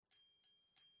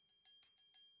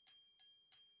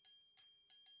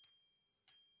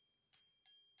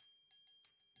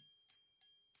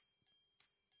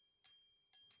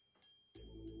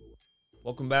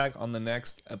Welcome back on the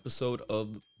next episode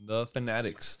of the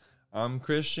Fan-atcis. I'm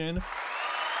Christian.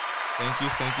 Thank you.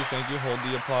 Hold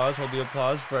the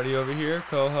applause. Freddie over here,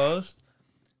 co-host.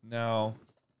 Now,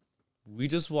 we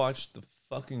just watched the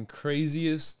fucking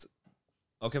craziest.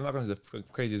 Okay, I'm not going to say the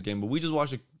craziest game, but we just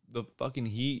watched the fucking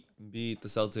Heat beat the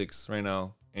Celtics right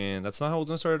now. And that's not how it was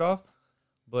going to start it off.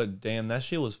 But damn, that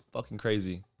shit was fucking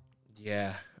crazy.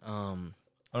 Yeah. I don't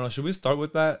know. Should we start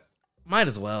with that? Might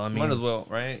as well. Might as well,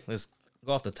 right? Let's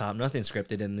go off the top. Nothing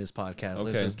scripted in this podcast. Okay.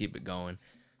 Let's just keep it going.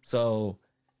 So,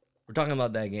 we're talking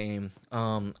about that game.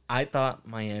 I thought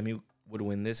Miami would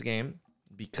win this game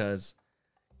because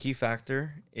key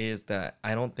factor is that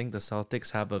I don't think the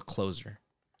Celtics have a closer.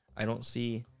 I don't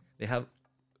see they have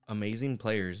amazing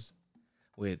players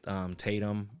with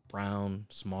Tatum, Brown,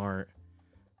 Smart,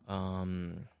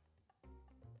 and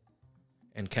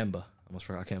Kemba. I almost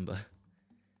forgot Kemba.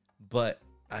 But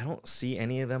I don't see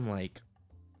any of them like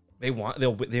they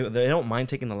don't mind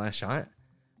taking the last shot,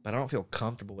 but I don't feel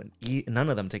comfortable when none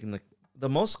of them taking the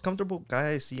most comfortable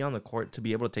guy I see on the court to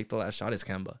be able to take the last shot is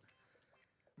Kemba.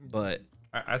 But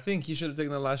I think he should have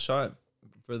taken the last shot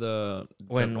for the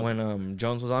when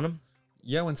Jones was on him.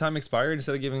 Yeah, when time expired,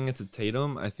 instead of giving it to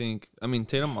Tatum,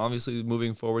 Tatum obviously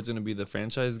moving forward is going to be the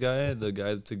franchise guy, the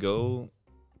guy to go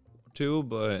to.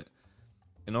 But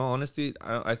in all honesty,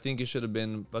 I think it should have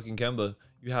been fucking Kemba.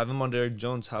 You have him on Derek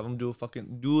Jones, have him do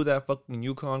that fucking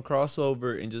UConn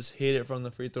crossover and just hit it from the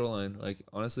free throw line. Like,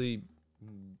 honestly,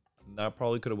 that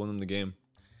probably could have won them the game.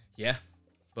 Yeah,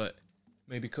 but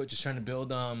maybe coach is trying to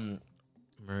build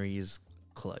Murray's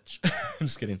clutch. I'm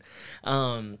just kidding.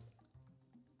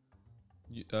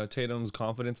 Tatum's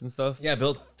confidence and stuff. Yeah,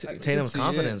 build Tatum's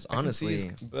confidence, honestly.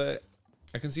 But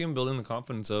I can see him building the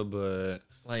confidence up, but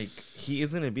like he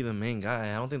is gonna be the main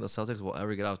guy. I don't think the Celtics will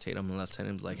ever get out Tatum unless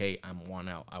Tatum's like, "Hey, I want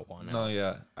out." No,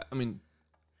 yeah.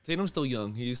 Tatum's still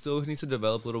young. He still needs to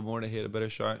develop a little more to hit a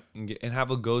better shot and have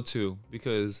a go-to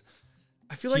because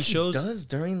I feel like he does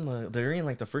during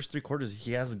the first three quarters.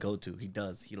 He has a go-to. He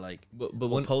does. He but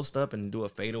will post up and do a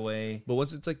fadeaway. But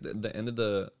once it's like the end of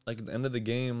the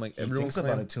game, like he thinks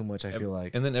about it too much. I feel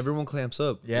like, and then everyone clamps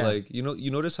up. Yeah, like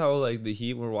you notice how like the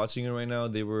Heat, we're watching it right now.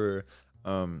 They were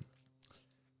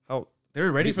how they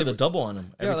were ready for the double on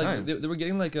him every time. They were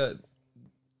getting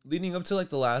leading up to like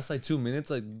the last 2 minutes.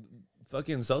 Like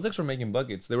fucking Celtics were making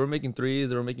buckets. They were making threes.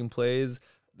 They were making plays.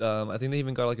 I think they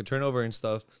even got a turnover and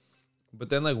stuff. But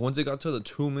then, once it got to the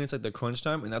 2 minutes, the crunch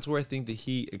time, and that's where I think the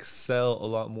Heat excel a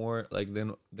lot more,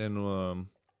 than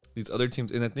these other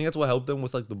teams. And I think that's what helped them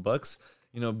with, the Bucks,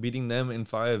 beating them in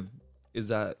 5, is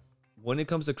that when it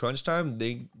comes to crunch time,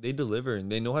 they deliver, and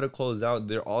they know how to close out.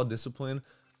 They're all disciplined.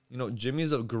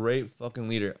 Jimmy's a great fucking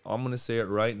leader. I'm going to say it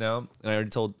right now, and I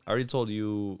already told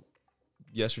you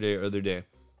yesterday or other day.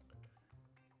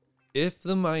 If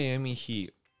the Miami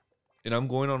Heat, and I'm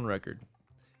going on record,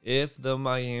 if the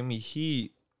Miami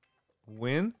Heat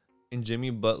win and Jimmy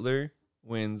Butler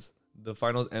wins the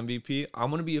Finals MVP,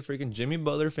 I'm going to be a freaking Jimmy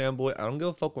Butler fanboy. I don't give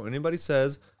a fuck what anybody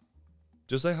says.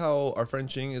 Just like how our friend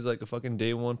Ching is a fucking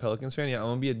day one Pelicans fan. Yeah, I'm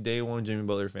going to be a day one Jimmy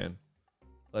Butler fan.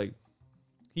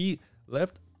 He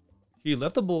left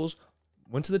the Bulls,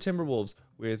 went to the Timberwolves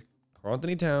with Karl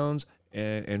Anthony Towns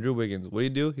and Andrew Wiggins.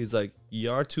 What do? He's like,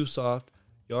 y'all too soft.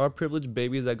 Y'all are privileged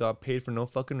babies that got paid for no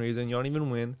fucking reason. Y'all don't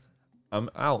even win. I'm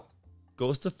out.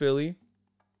 Goes to Philly.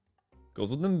 Goes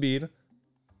with Embiid.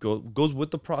 Goes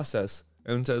with the process.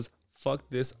 And says, fuck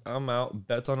this. I'm out.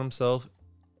 Bets on himself.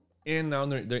 And now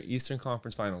they're Eastern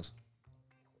Conference Finals.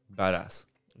 Badass.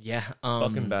 Yeah.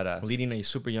 Fucking badass. Leading a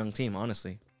super young team,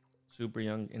 honestly. Super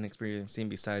young, inexperienced team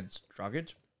besides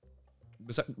Dragic.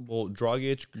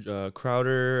 Dragic,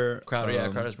 Crowder.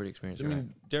 Crowder's pretty experienced.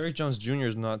 Derek Jones Jr.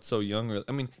 is not so young.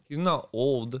 He's not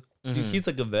old. Mm-hmm. He's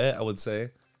a vet, I would say.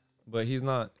 But he's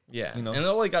not. Yeah. And they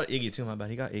only got Iggy, too, my bad.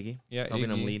 He got Iggy. Yeah,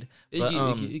 helping him lead.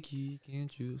 Iggy,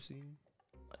 can't you see?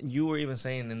 You were even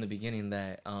saying in the beginning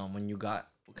that when you got...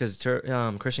 Because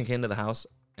Christian came to the house,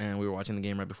 and we were watching the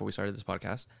game right before we started this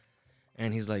podcast.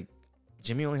 And he's like,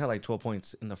 Jimmy only had 12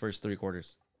 points in the first 3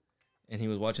 quarters. And he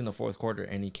was watching the fourth quarter,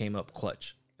 and he came up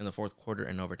clutch in the fourth quarter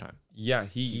in overtime. Yeah,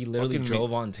 he literally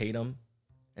drove on Tatum,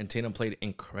 and Tatum played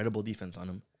incredible defense on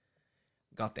him.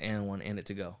 Got the and one and it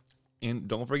to go. And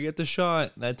don't forget the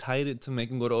shot that tied it to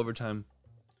make him go to overtime.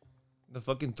 The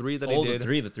fucking 3 that he did.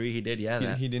 The three he did,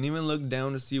 yeah. He didn't even look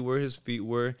down to see where his feet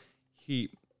were. He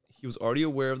was already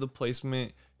aware of the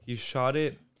placement. He shot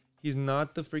it. He's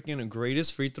not the freaking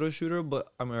greatest free throw shooter,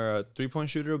 but a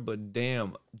 3-point shooter. But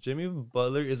damn, Jimmy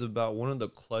Butler is about one of the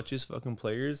clutchest fucking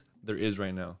players there is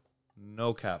right now.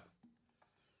 No cap.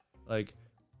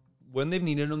 When they've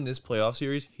needed him this playoff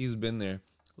series, he's been there.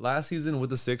 last season with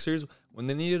the Sixers, when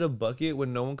they needed a bucket,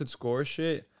 when no one could score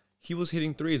shit, he was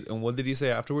hitting threes. And what did he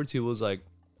say afterwards? He was like,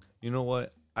 you know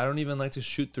what? I don't even like to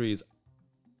shoot threes.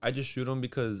 I just shoot them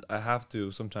because I have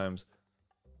to sometimes.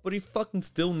 But he fucking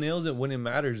still nails it when it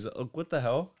matters. Like, what the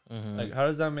hell? Mm-hmm. Like, how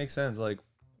does that make sense? Like,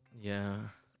 yeah.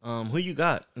 Who you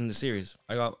got in the series?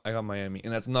 I got Miami,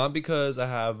 and that's not because I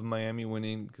have Miami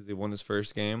winning because they won this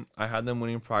first game. I had them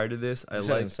winning prior to this. I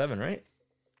like 7, right?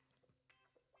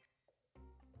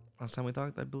 Last time we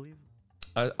talked, I believe.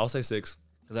 I'll say 6.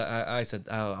 Because I said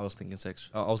I was thinking 6.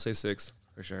 I'll say 6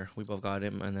 for sure. We both got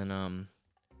him, and then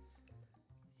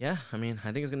yeah. I mean,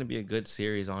 I think it's gonna be a good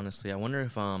series. Honestly, I wonder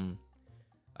if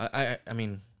I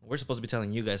mean, we're supposed to be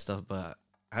telling you guys stuff, but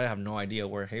I have no idea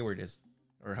where Hayward is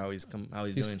or how he's doing.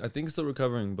 I think he's still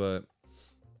recovering, but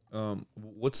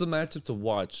what's the matchup to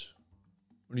watch?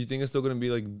 Do you think it's still gonna be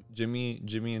like Jimmy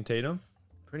and Tatum?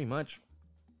 Pretty much.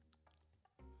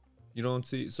 You don't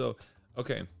see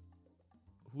okay.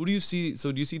 Who do you see?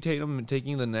 So do you see Tatum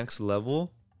taking the next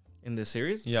level in this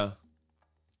series? Yeah.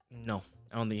 No,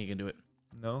 I don't think he can do it.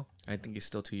 No, I think he's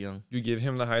still too young. You give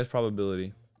him the highest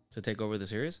probability to take over the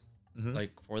series,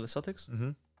 like for the Celtics.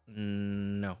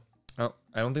 No, I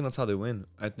don't think that's how they win.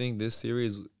 I think this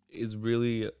series is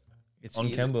really on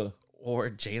Kemba or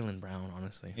Jaylen Brown,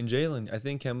 honestly. And Jaylen, I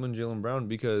think Kemba and Jaylen Brown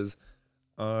because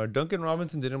Duncan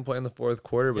Robinson didn't play in the fourth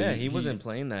quarter, but he wasn't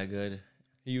playing that good.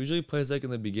 He usually plays like in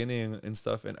the beginning and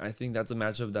stuff, and I think that's a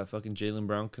matchup that fucking Jaylen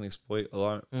Brown can exploit a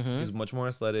lot. He's much more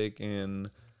athletic, and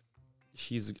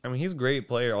he's a great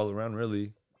player all around,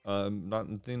 really. Not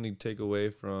nothing to take away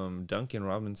from Duncan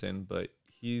Robinson, but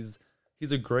he's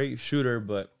a great shooter,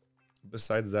 but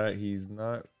besides that, he's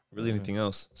not really anything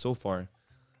else so far.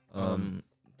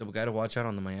 The guy to watch out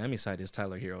on the Miami side is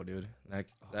Tyler Hero, dude.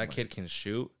 That kid can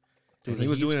shoot. Dude, he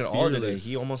was doing it all today.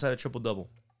 He almost had a triple-double.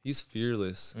 He's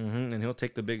fearless, and he'll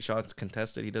take the big shots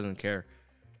contested. He doesn't care.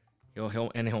 He'll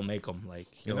make them. Like,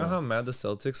 you know how mad the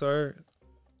Celtics are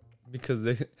because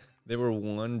they were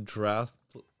one draft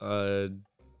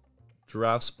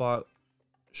spot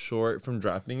short from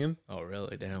drafting him. Oh,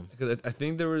 really? Damn. Because I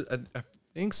think I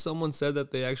think someone said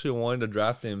that they actually wanted to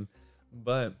draft him,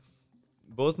 but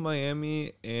both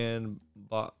Miami and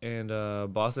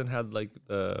Boston had like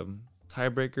the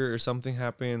tiebreaker or something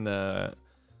happen that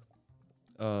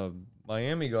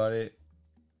Miami got it.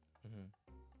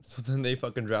 So then they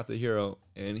fucking drafted Hero,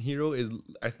 and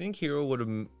I think Hero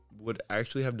would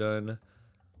actually have done.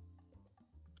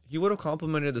 He would have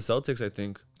complimented the Celtics, I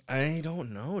think. I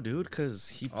don't know, dude, because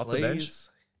he off plays. The bench?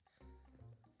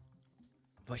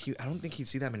 But I don't think he'd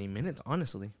see that many minutes,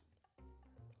 honestly.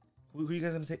 Who are you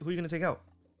guys gonna take? Who are you gonna take out?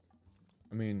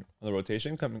 I mean, on the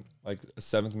rotation, coming like a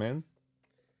seventh man.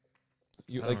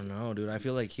 I don't know, dude. I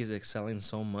feel like he's excelling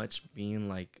so much, being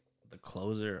like the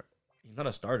closer. He's not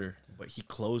a starter, but he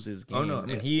closes games. Oh no,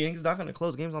 and he's not gonna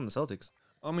close games on the Celtics.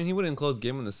 I mean, he wouldn't close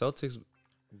game on the Celtics,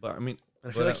 but I mean,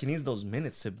 I feel like he needs those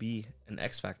minutes to be an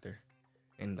X factor,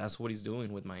 and that's what he's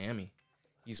doing with Miami.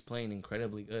 He's playing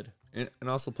incredibly good, and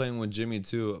also playing with Jimmy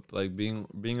too. Like being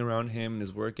around him and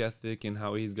his work ethic and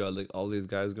how he's got like all these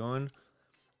guys going.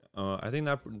 I think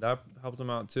that helped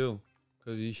him out too,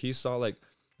 because he saw like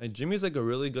Jimmy's like a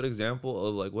really good example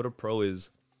of like what a pro is.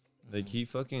 Like he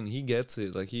gets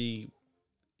it. Like he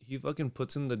fucking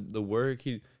puts in the work.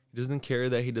 He doesn't care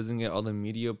that he doesn't get all the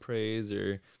media praise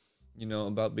or,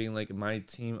 about being like my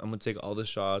team. I'm gonna take all the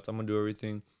shots. I'm gonna do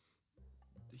everything.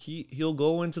 He'll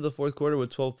go into the fourth quarter with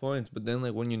 12 points, but then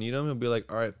like when you need him, he'll be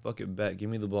like, all right, fuck it, bet, give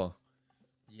me the ball.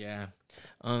 Yeah.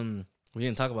 We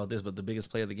didn't talk about this, but the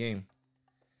biggest play of the game,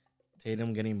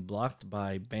 Tatum getting blocked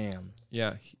by Bam.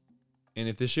 Yeah. And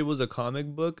if this shit was a comic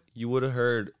book, you would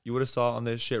have saw on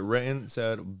this shit written,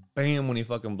 said bam when he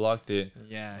fucking blocked it.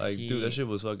 Yeah. Like, dude, that shit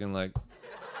was fucking like.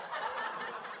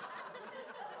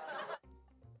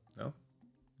 No?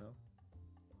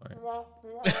 All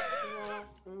right.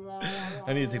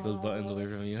 I need to take those buttons away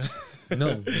from you.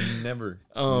 No, never.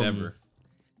 Never.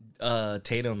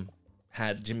 Tatum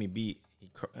had Jimmy beat. He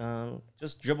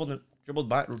just dribbled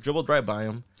right by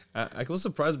him. I was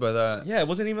surprised by that. Yeah, it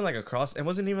wasn't even like a cross. It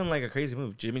wasn't even like a crazy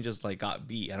move. Jimmy just like got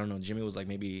beat. I don't know. Jimmy was like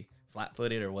maybe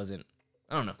flat-footed or wasn't.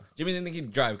 I don't know. Jimmy didn't think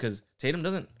he'd drive because Tatum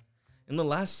doesn't. In the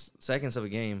last seconds of a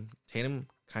game, Tatum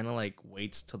kind of like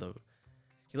waits till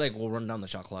he like will run down the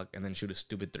shot clock and then shoot a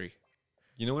stupid three.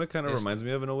 You know what it kind of reminds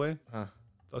me of in a way? Huh?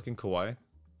 Fucking Kawhi.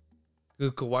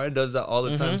 Because Kawhi does that all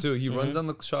the time too. He runs down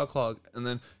the shot clock and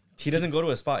then he doesn't go to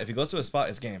a spot. If he goes to a spot,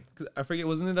 it's game. I forget.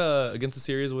 Wasn't it against the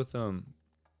series with the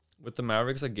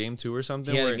Mavericks, like game 2 or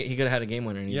something? He could have had a game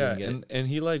winner. And he didn't get it. And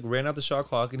he like ran out the shot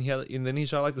clock and then he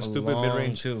shot like the stupid mid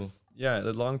range too. Yeah,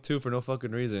 the long two for no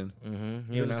fucking reason.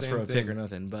 Mm-hmm. He didn't ask for a pick or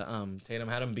nothing. But Tatum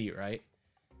had him beat, right?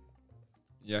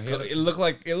 Yeah, it looked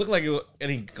like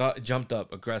and he jumped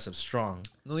up, aggressive, strong.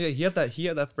 No, yeah, he had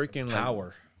that freaking power.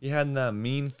 Like, he had that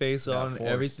mean face on, force.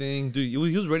 everything, dude. He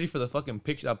was ready for the fucking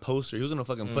picture, that poster. He was gonna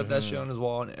fucking put that shit on his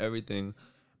wall and everything.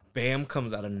 Bam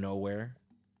comes out of nowhere,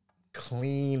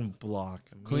 clean block,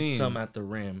 meets him at the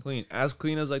rim, as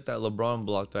clean as like that LeBron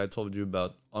block that I told you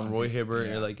about on Roy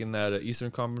Hibbert, like in that Eastern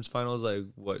Conference Finals, like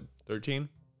what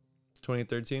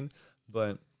 2013.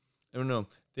 But I don't know.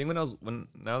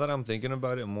 Now that I'm thinking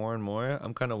about it more and more,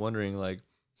 I'm kind of wondering like,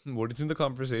 what do you think the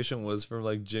conversation was for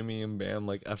like Jimmy and Bam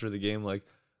like after the game, like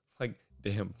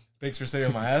damn, thanks for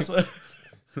saving my ass.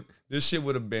 This shit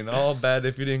would have been all bad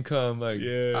if you didn't come. Like,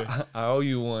 I owe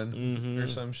you one or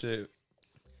some shit.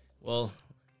 Well,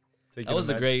 that was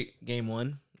a great game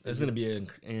one. It's going to be an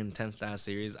intense ass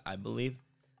series, I believe.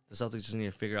 The Celtics just need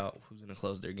to figure out who's going to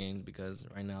close their games because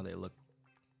right now they look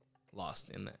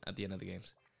lost at the end of the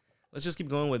games. Let's just keep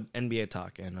going with NBA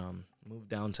talk and move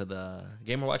down to the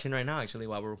game we're watching right now, actually,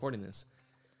 while we're recording this.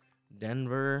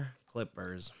 Denver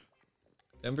Clippers.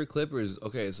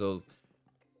 Okay, so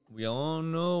we all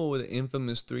know the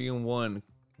infamous 3-1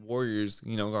 Warriors,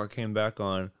 came back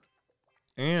on.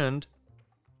 And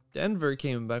Denver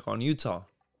came back on Utah.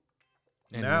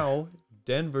 And now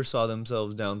Denver saw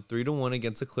themselves down 3-1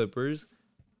 against the Clippers.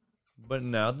 But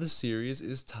now the series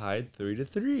is tied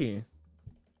 3-3.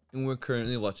 And we're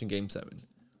currently watching Game 7.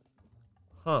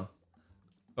 Huh.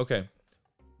 Okay.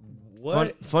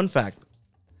 What? Fun fact.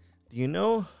 Do you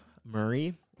know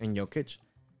Murray and Jokic,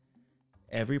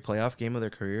 every playoff game of their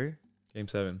career, Game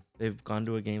 7, they've gone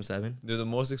to a Game 7? They're the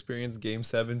most experienced Game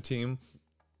 7 team.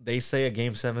 They say a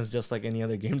Game 7 is just like any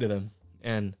other game to them.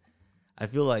 And I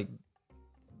feel like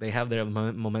they have their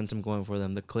momentum going for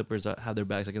them. The Clippers have their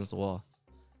backs against the wall.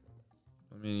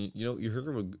 I mean, you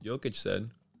heard what Jokic said.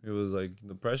 It was like,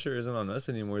 the pressure isn't on us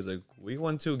anymore. It's like, we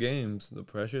won 2 games. The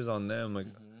pressure's on them. Like,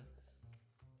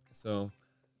 So,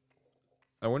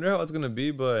 I wonder how it's going to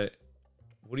be, but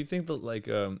what do you think that, like,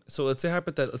 so let's say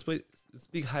let's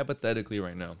speak hypothetically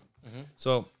right now.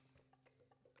 So,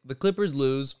 the Clippers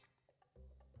lose.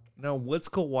 Now, what's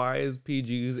Kawhi's,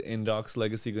 PG's, and Doc's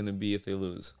legacy going to be if they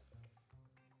lose?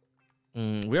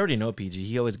 We already know PG.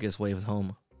 He always gets waved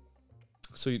home.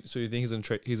 So you think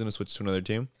he's gonna switch to another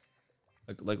team,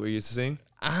 like we're used to seeing?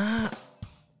 I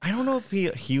don't know if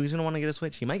he was gonna want to get a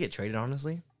switch. He might get traded,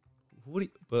 honestly.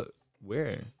 But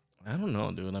where? I don't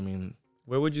know, dude. I mean,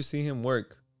 where would you see him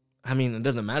work? I mean, it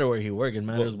doesn't matter where he works. It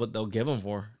matters what they'll give him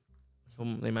for.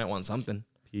 They might want something.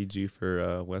 PG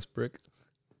for Westbrook.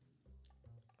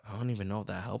 I don't even know if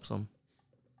that helps him.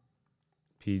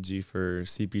 PG for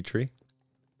CP3.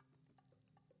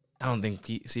 I don't think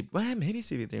maybe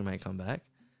CP3 might come back.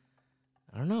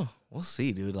 I don't know. We'll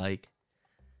see, dude. Like,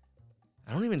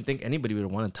 I don't even think anybody would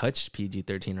want to touch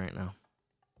PG-13 right now.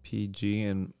 PG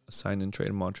and sign and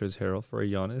trade Montrezl Harrell for a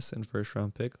Giannis and first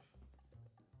round pick.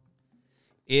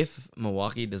 If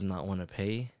Milwaukee does not want to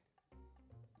pay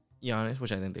Giannis,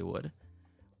 which I think they would,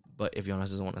 but if Giannis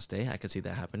doesn't want to stay, I could see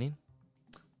that happening.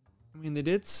 I mean, they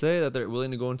did say that they're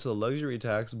willing to go into the luxury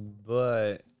tax,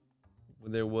 but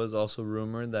there was also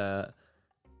rumor that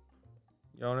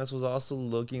Giannis was also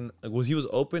looking, he was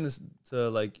open to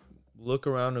like look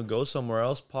around and go somewhere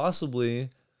else,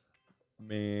 possibly.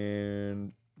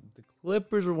 Man, the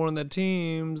Clippers were one of the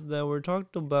teams that were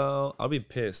talked about. I'll be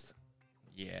pissed.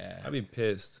 Yeah, I'd be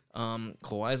pissed.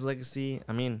 Kawhi's legacy.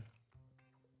 I mean,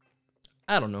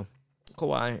 I don't know.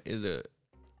 Kawhi is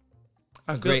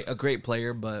a great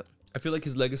player, but I feel like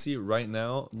his legacy right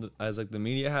now, as like the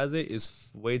media has it, is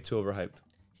way too overhyped.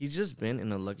 He's just been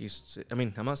in a lucky. I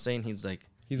mean, I'm not saying he's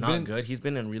not good. He's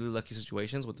been in really lucky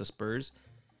situations with the Spurs.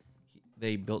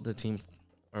 They built the team,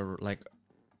 or like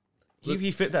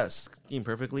he fit that scheme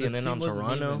perfectly. And then on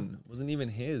Toronto, wasn't even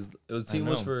his. It was team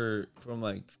was from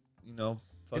like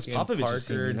fucking Popovich's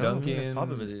Parker, team, Duncan. It's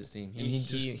Popovich's team.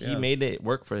 He Yeah. made it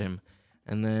work for him,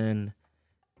 and then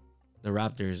the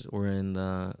Raptors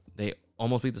were they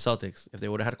almost beat the Celtics. If they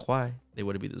would have had Kawhi, they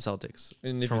would have beat the Celtics.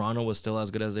 And Toronto was still as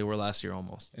good as they were last year,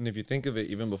 almost. And if you think of it,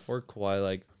 even before Kawhi,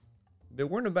 like they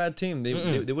weren't a bad team.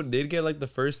 They'd get like the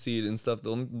first seed and stuff.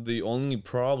 The only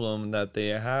problem that they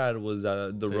had was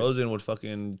that DeRozan would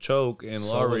fucking choke, and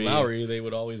Lowry they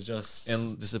would always just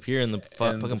disappear in the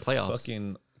fucking playoffs.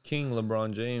 Fucking King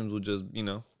LeBron James would just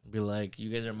be like, "You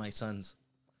guys are my sons."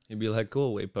 He'd be like, "Go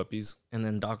away, puppies." And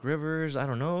then Doc Rivers, I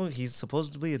don't know. He's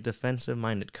supposedly a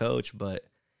defensive-minded coach, but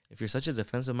if you're such a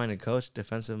defensive-minded coach,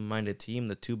 defensive-minded team,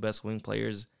 the two best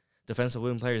defensive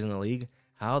wing players in the league,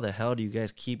 how the hell do you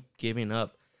guys keep giving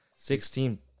up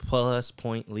 16 plus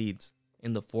point leads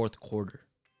in the fourth quarter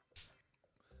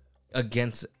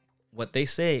against what they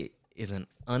say is an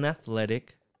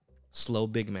unathletic, slow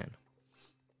big man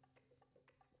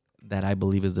that I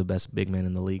believe is the best big man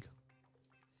in the league.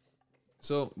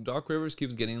 So Doc Rivers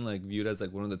keeps getting like viewed as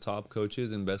like one of the top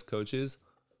coaches and best coaches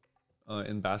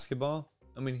in basketball.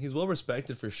 I mean, he's well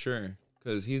respected for sure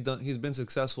because he's been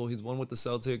successful. He's won with the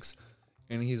Celtics,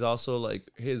 and he's also like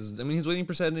his winning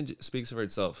percentage speaks for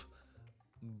itself.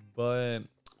 But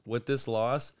with this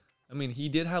loss, I mean, he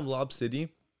did have Lob City,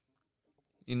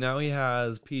 and now he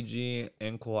has PG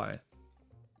and Kawhi.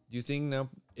 Do you think now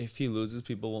if he loses,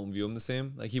 people won't view him the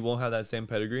same? Like he won't have that same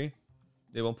pedigree.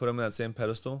 They won't put him in that same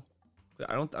pedestal.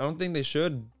 I don't think they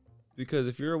should, because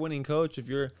if you're a winning coach, if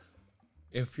you're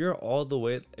all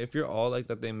like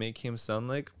that, they make him sound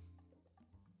like,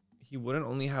 he wouldn't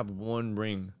only have one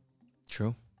ring.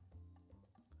 True.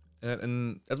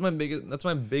 And that's my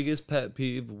biggest pet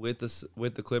peeve with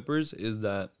the Clippers is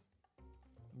that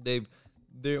the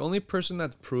only person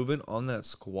that's proven on that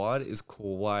squad is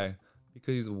Kawhi,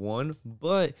 because he's won,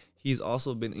 but he's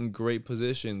also been in great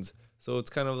positions. So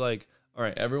it's kind of like, all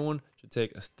right, everyone should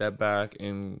take a step back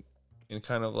and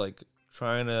kind of like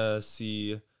trying to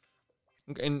see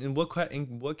in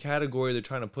what category they're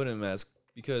trying to put him as,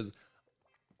 because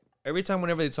every time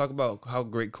whenever they talk about how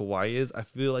great Kawhi is, I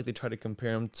feel like they try to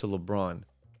compare him to LeBron,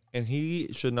 and he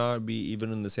should not be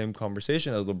even in the same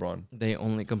conversation as LeBron. They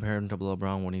only compare him to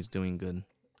LeBron when he's doing good,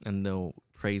 and they'll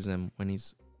praise him when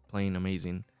he's playing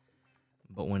amazing.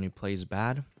 But when he plays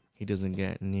bad, he doesn't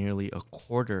get nearly a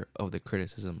quarter of the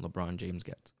criticism LeBron James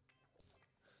gets.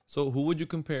 So who would you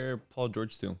compare Paul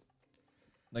George to?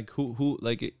 Like who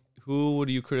would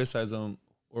you criticize him?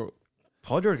 Or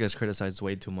Paul George gets criticized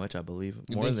way too much, I believe,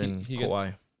 more than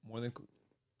Kawhi. More than.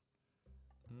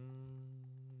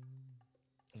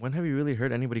 When have you really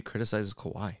heard anybody criticize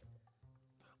Kawhi?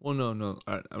 Well, no,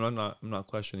 I'm not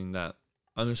questioning that.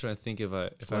 I'm just trying to think if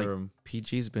I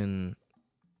PG's been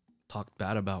talked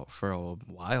bad about for a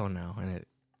while now, and it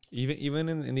even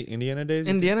in the Indiana days.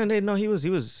 Indiana days, no, he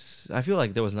was. I feel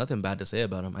like there was nothing bad to say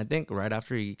about him. I think right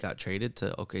after he got traded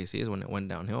to OKC is when it went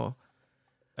downhill.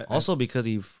 Also because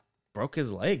he broke his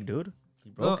leg, dude. He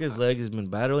broke his leg. He's been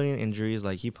battling injuries.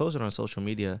 Like he posted on social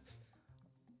media,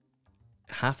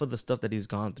 half of the stuff that he's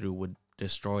gone through would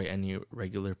destroy any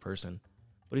regular person.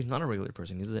 But he's not a regular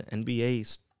person. He's an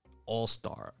NBA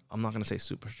all-star. I'm not gonna say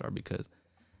superstar because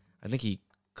I think he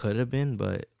could have been,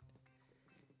 but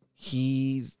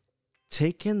he's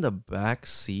taken the back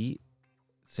seat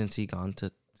since he went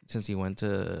to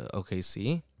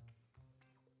OKC,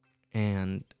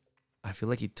 and I feel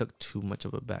like he took too much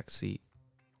of a back seat.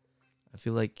 I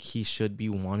feel like he should be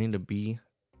wanting to be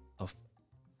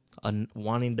a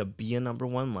number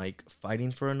one, like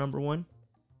fighting for a number one,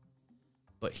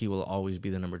 but he will always be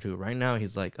the number two. Right now,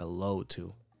 he's like a low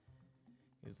two.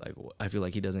 He's like, I feel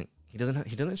like he doesn't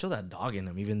show that dog in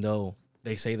him, even though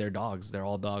they say they're dogs. They're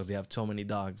all dogs. They have so many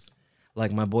dogs.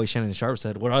 Like my boy Shannon Sharp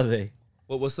said, what are they?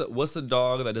 What's the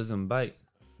dog that doesn't bite?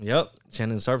 Yep.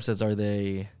 Shannon Sharp says, are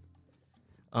they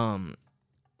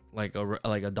like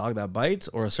a dog that bites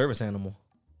or a service animal?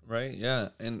 Right? Yeah.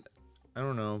 And I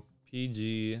don't know,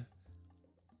 PG,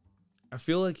 I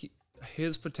feel like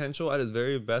his potential at his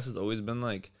very best has always been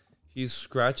like he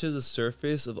scratches the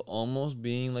surface of almost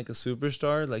being like a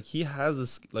superstar. Like he has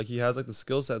the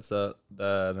skill sets that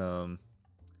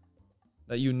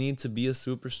you need to be a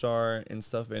superstar and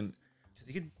stuff. And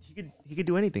he could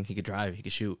do anything. He could drive. He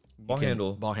could shoot. Ball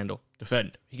handle,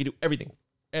 defend. He could do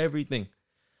everything,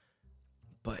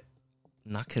 but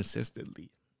not consistently.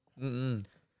 And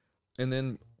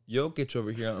then Jokic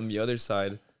over here on the other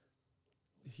side,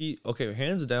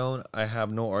 hands down, I have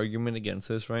no argument against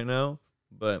this right now,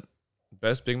 but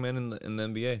best big man in the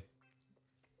NBA.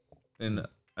 And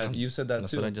you said that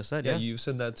That's too. That's what I just said. Yeah, you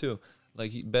said that too.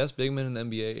 Like best big man in the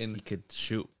NBA, and he could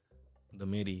shoot the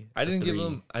midi. I didn't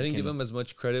give him as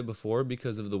much credit before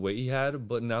because of the weight he had,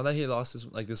 but now that he lost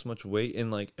this much weight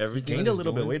and like everything, he gained a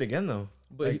little bit weight again though.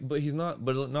 But he's not.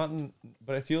 But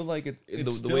I feel like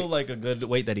it's still weight, like a good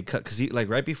weight that he cut, because he like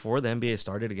right before the NBA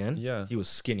started again. Yeah, he was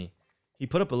skinny. He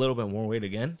put up a little bit more weight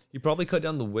again. He probably cut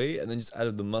down the weight and then just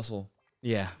added the muscle.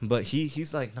 Yeah, but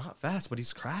he's like not fast, but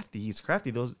he's crafty. He's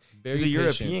a patient.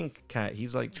 European cat.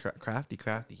 He's like crafty.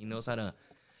 He knows how to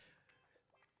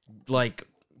like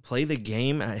play the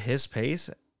game at his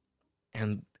pace,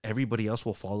 and everybody else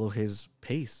will follow his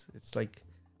pace. It's like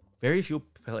very few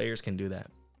players can do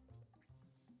that.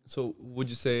 So would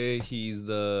you say he's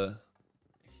the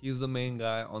main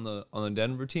guy on the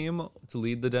Denver team to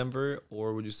lead the Denver,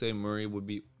 or would you say Murray would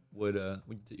be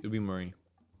Murray?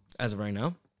 As of right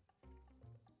now?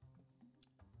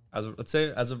 let's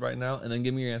say as of right now, and then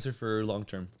give me your answer for long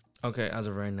term. Okay, as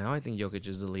of right now, I think Jokic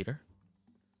is the leader.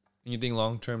 And you think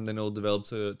long term, then it'll develop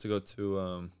to go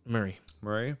to Murray.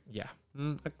 Murray? Yeah. I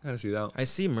can kind of see that. I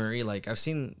see Murray, like, I've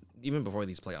seen, even before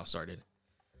these playoffs started.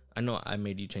 I know I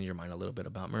made you change your mind a little bit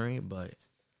about Murray, but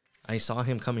I saw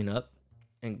him coming up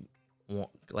and,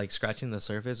 like, scratching the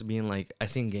surface, being like, I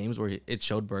seen games where it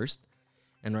showed burst.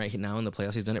 And right now in the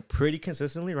playoffs, he's done it pretty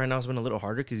consistently. Right now it's been a little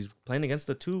harder because he's playing against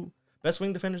the two best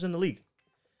wing defenders in the league.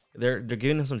 They're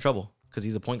giving him some trouble because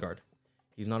he's a point guard.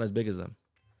 He's not as big as them.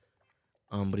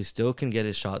 But he still can get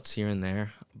his shots here and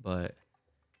there. But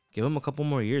give him a couple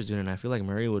more years, dude, and I feel like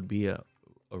Murray would be a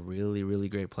really, really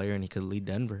great player, and he could lead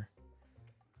Denver.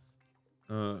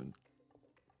 I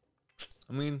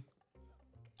mean,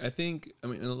 in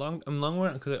the long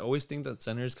run, because I always think that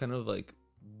centers kind of like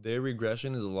their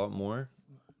regression is a lot more.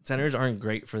 Centers aren't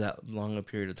great for that long a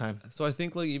period of time. So I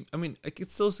think I could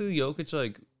still see Jokic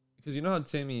like, because you know how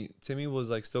Timmy was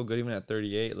like still good even at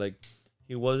 38. Like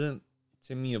he wasn't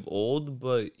Timmy of old,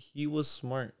 but he was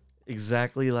smart.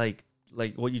 Exactly like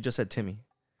what you just said, Timmy.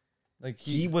 Like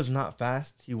he was not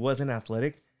fast. He wasn't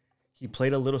athletic. He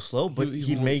played a little slow, but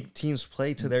he'd make teams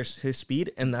play to his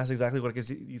speed, and that's exactly what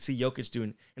you see Jokic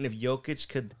doing. And if Jokic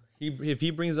could, if he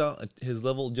brings out his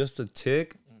level just a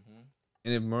tick,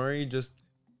 and if Murray just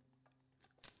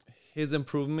his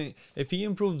improvement, if he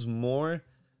improves more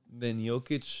than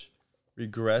Jokic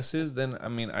regresses, then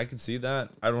I could see that.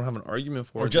 I don't have an argument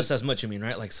for it. Or just as much, you mean,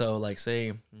 right? Like so, like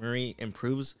say Murray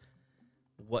improves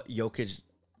what Jokic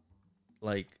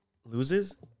like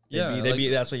loses. They'd be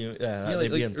that's what you.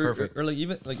 They'd be perfect. Or like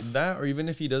even like that, or even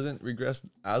if he doesn't regress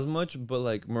as much, but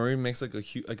like Murray makes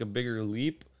like a bigger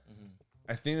leap.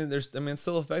 I think that it's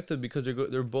still effective because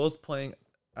they're both playing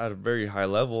at a very high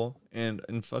level, and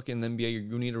in fucking NBA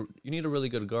you need a really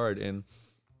good guard, and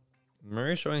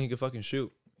Murray's showing he can fucking shoot.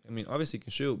 I mean, obviously he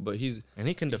can shoot, but he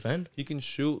can defend. He can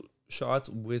shoot shots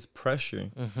with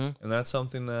pressure, and that's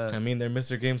something that they're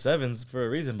Mr. Game 7s for a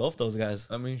reason. Both those guys.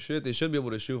 Shit, they should be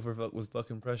able to shoot with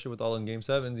fucking pressure with all in Game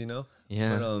 7s, you know.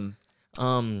 Yeah.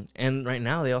 But, and right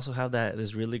now they also have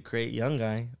this really great young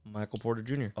guy, Michael Porter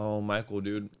Jr. Oh, Michael,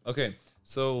 dude. Okay,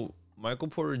 so Michael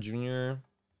Porter Jr.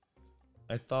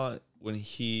 I thought when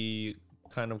he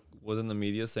kind of was in the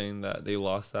media saying that they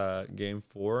lost that Game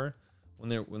 4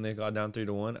 when they got down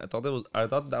 3-1, I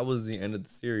thought that was the end of the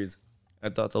series. I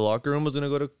thought the locker room was gonna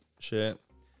go to shit.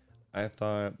 I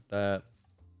thought that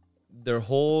their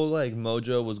whole like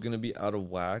mojo was gonna be out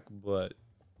of whack. But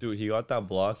dude, he got that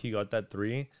block, he got that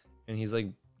 3, and he's like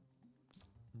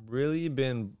really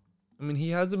been. He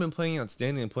hasn't been playing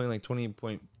outstanding and playing like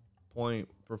 20-point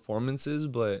performances,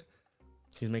 but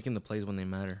he's making the plays when they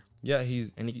matter. Yeah,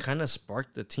 he kind of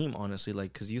sparked the team, honestly.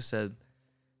 Like, cause you said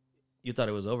you thought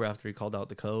it was over after he called out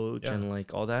the coach and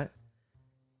like all that.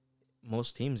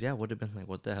 Most teams, would have been like,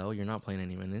 what the hell? You're not playing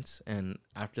any minutes. And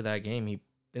after that game, he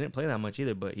didn't play that much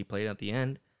either, but he played at the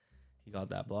end. He got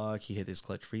that block. He hit his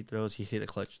clutch free throws. He hit a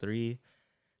clutch 3.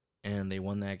 And they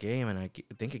won that game. And I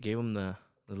think it gave them the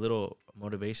little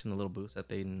motivation, the little boost that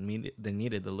they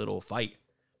needed, the little fight.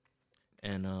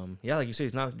 And, like you say,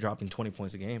 he's not dropping 20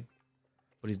 points a game,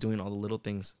 but he's doing all the little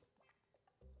things.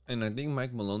 And I think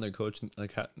Mike Malone, their coach,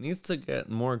 needs to get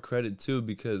more credit, too,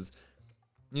 because –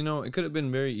 it could have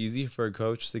been very easy for a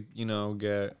coach to,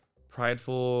 get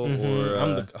prideful or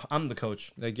I'm the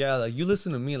coach. Like, you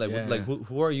listen to me. Like,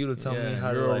 who are you to tell me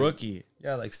how to? You're a rookie.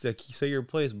 Yeah, like say your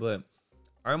place. But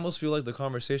I almost feel like the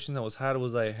conversation that was had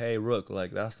was like, hey, Rook,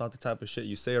 like that's not the type of shit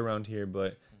you say around here.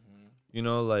 But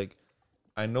like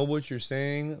I know what you're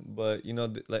saying, but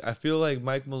I feel like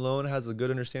Mike Malone has a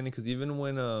good understanding because even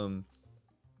when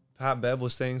Pat Bev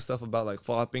was saying stuff about like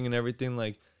flopping and everything,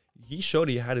 like. He showed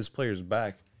he had his players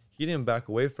back. He didn't back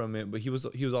away from it, but he was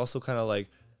also kind of like,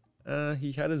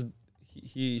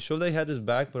 he showed that he had his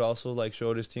back, but also like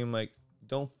showed his team like,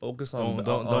 don't focus on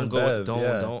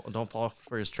don't fall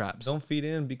for his traps. Don't feed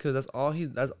in because that's all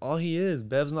he is.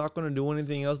 Bev's not gonna do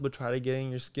anything else but try to get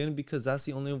in your skin because that's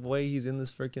the only way he's in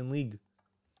this freaking league.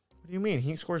 What do you mean?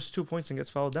 He scores 2 points and gets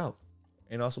fouled out,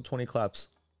 and also 20 claps.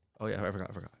 Oh yeah, I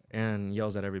forgot. And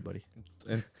yells at everybody.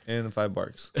 And 5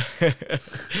 barks.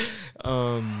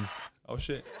 Oh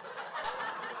shit.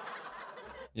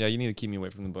 Yeah, you need to keep me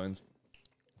away from the buns.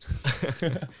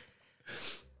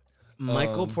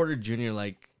 Michael Porter Jr.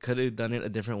 could have done it a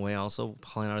different way. Also,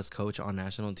 calling out his coach on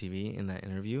national TV in that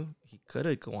interview, he could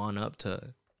have gone up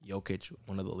to Jokic,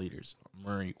 one of the leaders,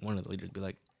 Murray, one of the leaders, be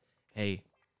like, "Hey,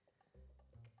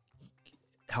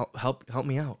 help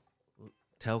me out.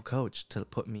 Tell coach to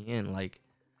put me in. Like,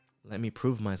 let me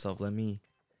prove myself. Let me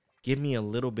give me a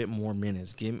little bit more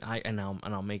minutes.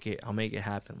 I'll make it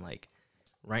happen. Like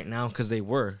right now, because they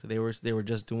were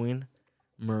just doing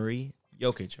Murray,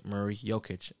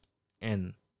 Jokic,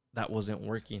 and that wasn't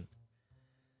working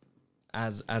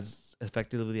as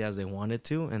effectively as they wanted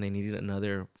to, and they needed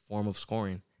another form of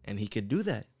scoring, and he could do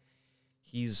that.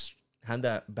 He's had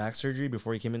that back surgery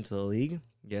before he came into the league.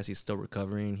 Yes, he's still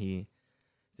recovering. He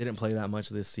didn't play that much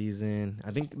this season.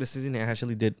 I think this season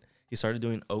he started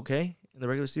doing okay in the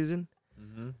regular season,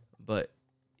 but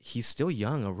he's still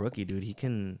young, a rookie, dude. He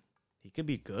could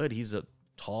be good. He's a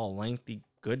tall, lengthy,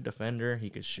 good defender. He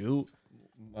could shoot.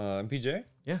 MPJ?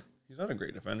 Yeah. He's not a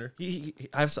great defender.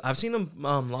 I've seen him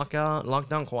lock down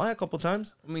Kawhi a couple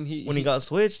times. I mean, when he got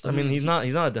switched. I mean, he's not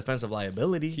a defensive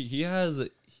liability. He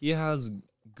has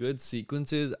good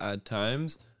sequences at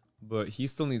times, but he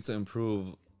still needs to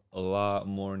improve a lot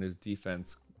more in his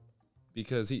defense,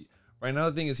 because right now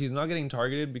the thing is he's not getting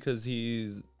targeted because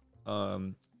he's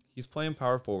playing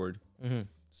power forward.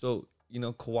 So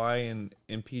Kawhi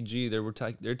and PG they're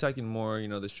attacking more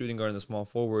the shooting guard and the small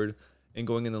forward and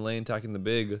going in the lane attacking the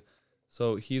big.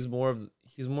 So he's more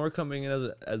coming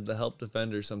in as the help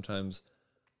defender sometimes,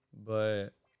 but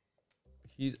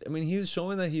he's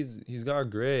showing that he's got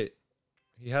grit.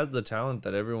 He has the talent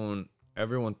that everyone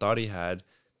thought he had.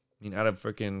 I mean, out of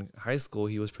freaking high school,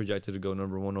 he was projected to go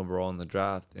number 1 overall in the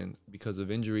draft, and because of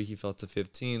injury, he fell to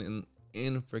 15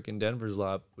 in freaking Denver's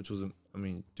lap, which was, I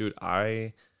mean, dude,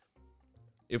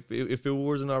 if it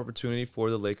was an opportunity for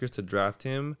the Lakers to draft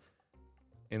him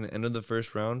in the end of the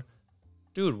first round,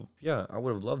 dude, yeah, I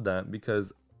would have loved that,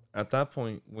 because at that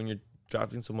point, when you're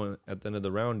drafting someone at the end of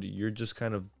the round, you're just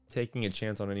kind of taking a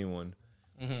chance on anyone.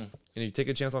 And you take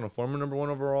a chance on a former number 1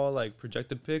 overall, like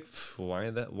projected pick, why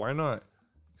not?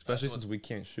 Especially since we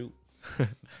can't shoot.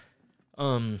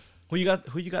 Who you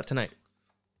got tonight?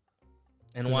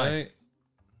 And why?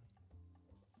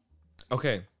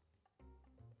 Okay.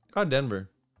 Got Denver.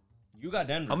 You got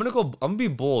Denver. I'm gonna be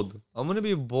bold.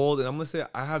 And I'm gonna say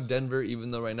I have Denver, even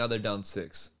though right now they're down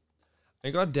 6. I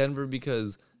got Denver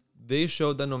because they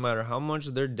showed that no matter how much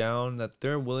they're down, that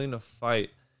they're willing to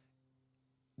fight.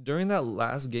 During that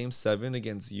last game 7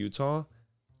 against Utah,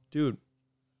 dude,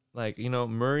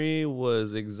 Murray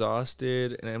was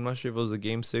exhausted, and I'm not sure if it was a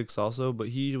game 6 also, but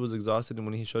he was exhausted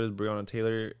when he showed his Breonna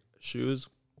Taylor shoes.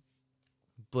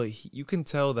 But you can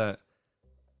tell that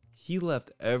he left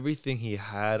everything he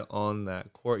had on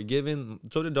that court.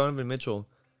 So did Donovan Mitchell,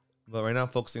 but right now I'm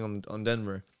focusing on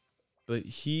Denver. But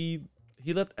he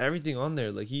left everything on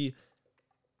there. Like, he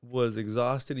was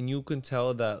exhausted, and you can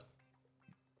tell that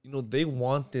they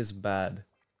want this bad.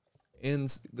 And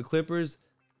the Clippers,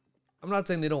 I'm not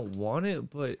saying they don't want it,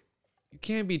 but you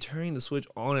can't be turning the switch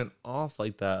on and off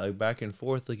like that, like back and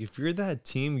forth. Like, if you're that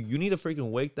team, you need to freaking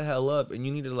wake the hell up, and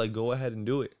you need to go ahead and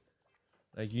do it.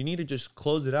 Like, you need to just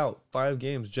close it out. 5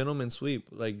 games, gentleman sweep.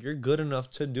 Like, you're good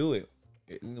enough to do it.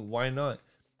 Why not?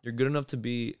 You're good enough to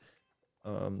be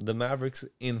the Mavericks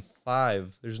in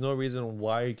 5. There's no reason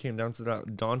why it came down to that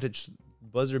Doncic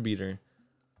buzzer beater.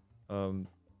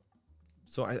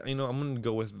 So I'm gonna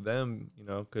go with them,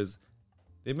 because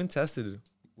they've been tested.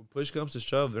 When push comes to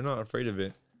shove, they're not afraid of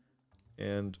it.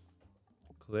 And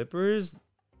Clippers,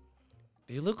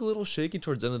 they look a little shaky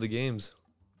towards the end of the games.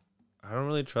 I don't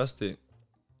really trust it.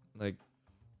 Like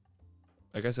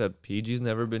I said, PG's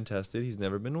never been tested. He's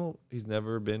never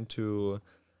been to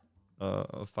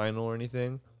a final or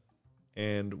anything.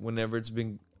 And whenever it's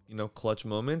been, clutch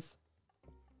moments,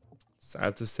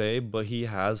 sad to say, but he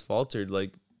has faltered.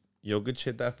 Like, Jokic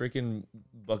hit that freaking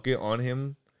bucket on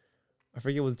him. I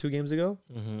forget, was it 2 games ago?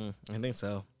 I think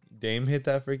so. Dame hit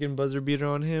that freaking buzzer beater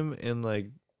on him, and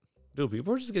dude,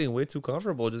 people are just getting way too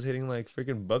comfortable just hitting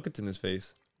freaking buckets in his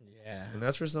face. Yeah. And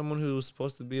that's for someone who's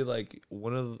supposed to be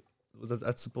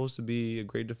that's supposed to be a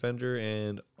great defender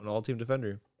and an all-team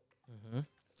defender.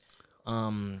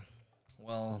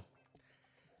 Well,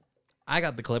 I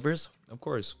got the Clippers, of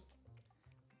course,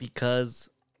 because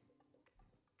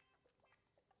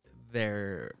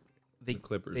the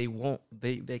Clippers.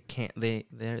 They're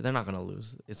not gonna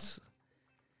lose.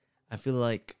 I feel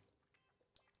like,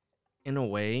 in a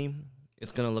way,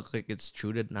 it's gonna look like it's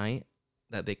true tonight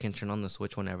that they can turn on the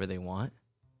switch whenever they want.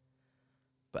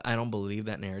 But I don't believe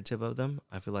that narrative of them.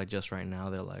 I feel like just right now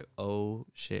they're like, oh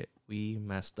shit, we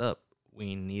messed up.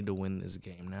 We need to win this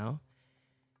game now.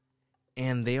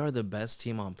 And they are the best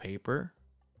team on paper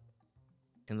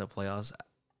in the playoffs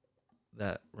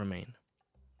that remain.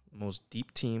 Most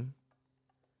deep team,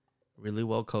 really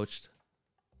well coached,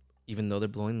 even though they're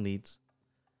blowing leads.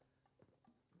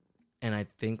 And I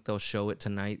think they'll show it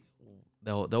tonight.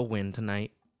 They'll win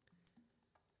tonight.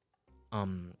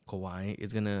 Kawhi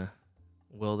is gonna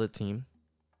will the team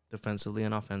defensively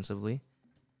and offensively,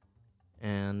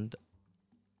 and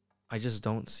I just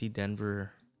don't see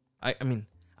Denver. I mean,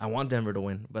 I want Denver to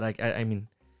win, but I mean,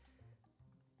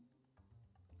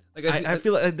 like I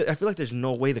feel like there's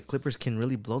no way the Clippers can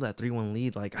really blow that 3-1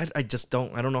 lead. Like I just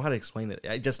don't. I don't know how to explain it.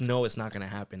 I just know it's not gonna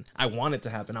happen. I want it to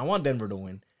happen. I want Denver to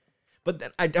win, but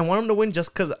then I want them to win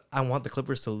just because I want the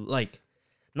Clippers to like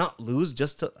not lose.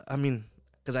 Just to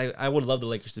because I would love the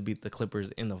Lakers to beat the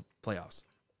Clippers in the playoffs.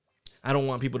 I don't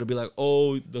want people to be like,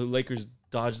 oh, the Lakers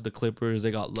dodged the Clippers. They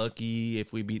got lucky.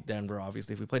 If we beat Denver,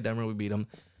 obviously, if we play Denver, we beat them.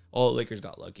 Oh, Lakers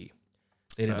got lucky.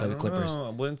 They didn't play the Clippers. I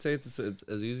wouldn't say it's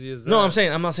as easy as that. No,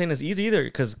 I'm not saying it's easy either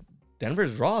because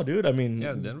Denver's raw, dude. I mean,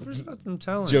 yeah, Denver's got some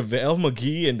talent. JaVale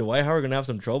McGee and Dwight Howard are gonna have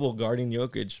some trouble guarding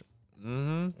Jokic.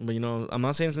 Mm-hmm. But I'm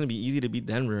not saying it's gonna be easy to beat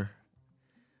Denver.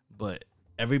 But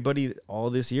everybody all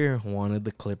this year wanted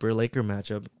the Clipper-Laker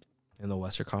matchup in the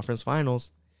Western Conference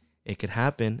Finals. It could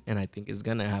happen, and I think it's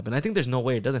gonna happen. I think there's no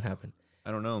way it doesn't happen.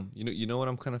 I don't know. You know what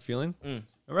I'm kind of feeling?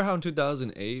 Remember how in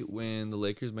 2008 when the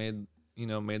Lakers made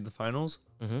the finals,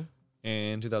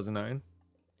 and 2009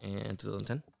 and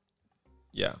 2010?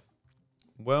 Yeah.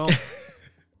 Well,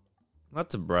 not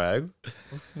to brag,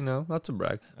 not to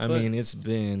brag. I mean, it's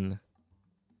been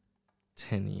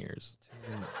 10 years.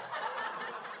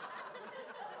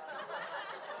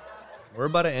 We're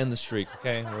about to end the streak,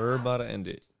 okay? We're about to end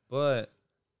it. But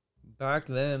back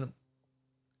then,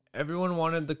 everyone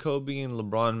wanted the Kobe and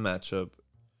LeBron matchup,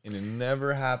 and it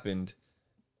never happened.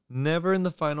 Never in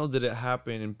the final did it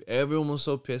happen, and everyone was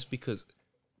so pissed because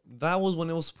that was when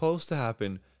it was supposed to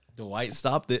happen. Dwight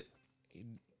stopped it.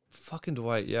 Fucking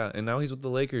Dwight, yeah. And now he's with the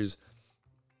Lakers.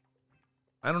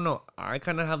 I don't know. I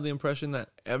kind of have the impression that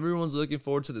everyone's looking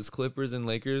forward to this Clippers and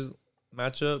Lakers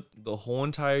matchup the whole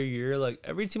entire year. Like,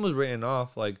 every team was written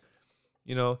off. Like,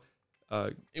 it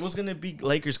was going to be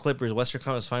Lakers-Clippers Western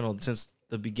Conference Final since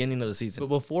the beginning of the season. But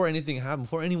before anything happened,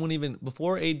 before AD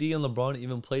and LeBron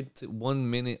even played 1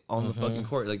 minute on the fucking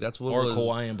court, like that's what. Or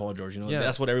Kawhi and Paul George,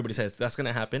 that's what everybody says. That's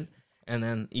gonna happen, and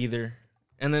then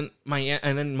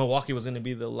Milwaukee was gonna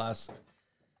be the last.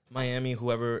 Milwaukee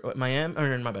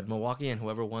and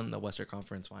whoever won the Western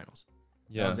Conference Finals.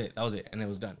 Yeah, that was it, and it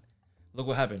was done. Look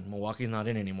what happened. Milwaukee's not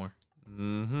in anymore.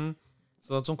 So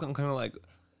that's what I'm kind of like.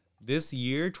 This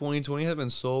year, 2020, has been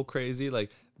so crazy. Like,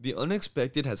 the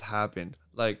unexpected has happened.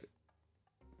 Like,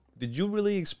 did you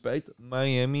really expect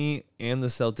Miami and the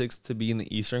Celtics to be in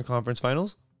the Eastern Conference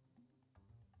Finals?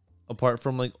 Apart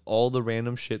from, like, all the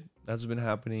random shit that's been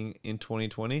happening in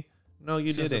 2020? No, you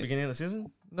didn't. Since the beginning of the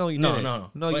season? No, you didn't. No,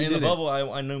 but you in didn't. The bubble,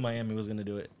 I knew Miami was going to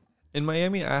do it. In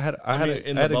Miami, in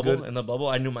the bubble,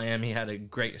 I knew Miami had a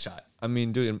great shot. I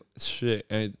mean, dude, shit.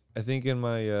 I think in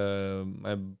my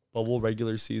my bubble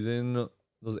regular season,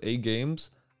 those 8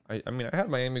 games, I had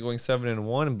Miami going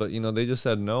 7-1, but they just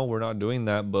said no, we're not doing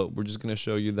that. But we're just gonna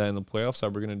show you that in the playoffs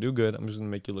that we're gonna do good. I'm just gonna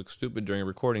make you look stupid during a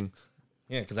recording.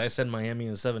 Yeah, because I said Miami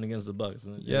in 7 against the Bucks.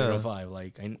 And 0-5.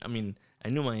 Like I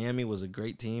knew Miami was a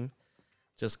great team.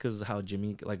 Just because how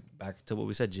Jimmy, like back to what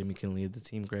we said, Jimmy can lead the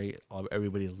team great.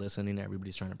 Everybody's listening.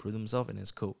 Everybody's trying to prove themselves, and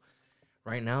it's cool.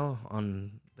 Right now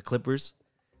on the Clippers,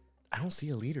 I don't see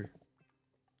a leader.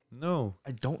 No.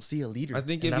 I don't see a leader. I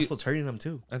think that's what's hurting them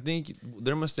too. I think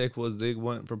their mistake was they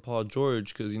went for Paul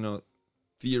George because,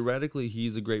 theoretically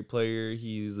he's a great player.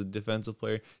 He's a defensive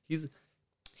player. He's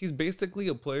basically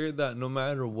a player that no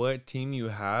matter what team you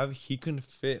have, he can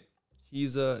fit.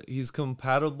 He's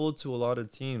compatible to a lot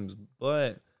of teams,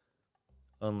 but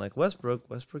unlike Westbrook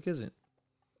isn't.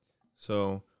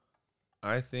 So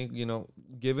I think,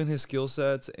 given his skill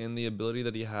sets and the ability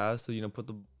that he has to, put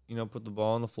the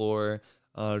ball on the floor,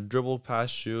 dribble, pass,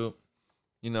 shoot,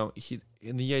 and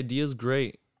the idea is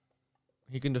great.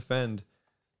 He can defend,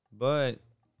 but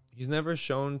he's never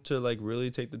shown to like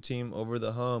really take the team over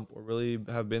the hump or really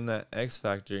have been that X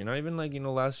factor. Not even like,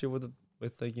 last year with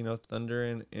Thunder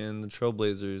and the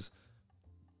Trailblazers.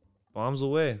 Bombs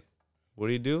away. What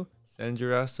do? Send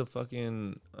your ass to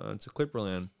fucking to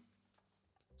Clipperland.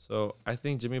 So I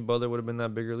think Jimmy Butler would have been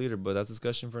that bigger leader, but that's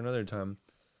discussion for another time.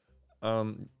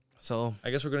 So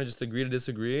I guess we're gonna just agree to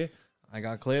disagree. I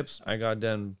got Clips. I got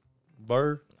Denver.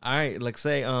 All right, like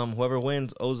say whoever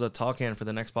wins owes a talk hand for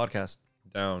the next podcast.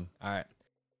 Down. All right.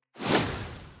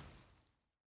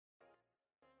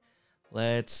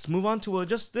 Let's move on to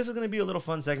this is going to be a little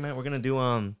fun segment. We're going to do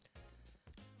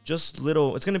it's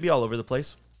going to be all over the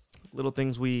place. Little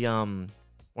things we want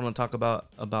to talk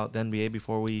about the NBA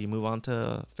before we move on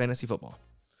to fantasy football.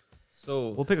 So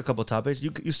we'll pick a couple topics.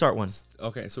 You start one.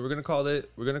 Okay, so we're going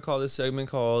to call this segment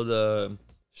called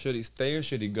Should He Stay or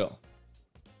Should He Go?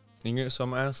 So I'm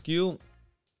gonna ask you,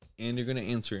 and you're gonna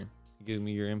answer. Give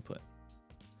me your input.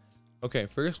 Okay,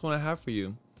 first one I have for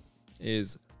you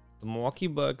is the Milwaukee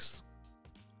Bucks.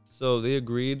 So they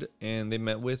agreed, and they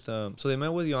met with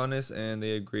Giannis, and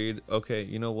they agreed. Okay,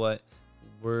 you know what?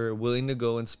 We're willing to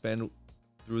go and spend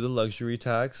through the luxury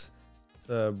tax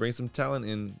to bring some talent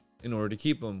in order to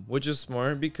keep him, which is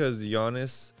smart because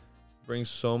Giannis brings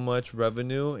so much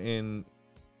revenue, and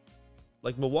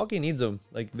like Milwaukee needs him.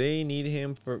 Like they need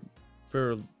him for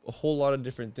a whole lot of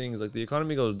different things. Like the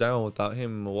economy goes down without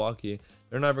him in Milwaukee.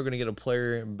 They're never going to get a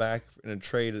player back in a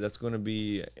trade that's going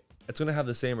to have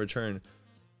the same return.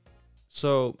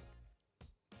 So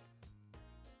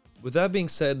with that being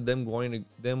said, them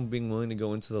being willing to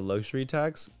go into the luxury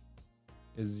tax,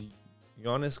 is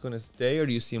Giannis going to stay, or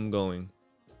do you see him going?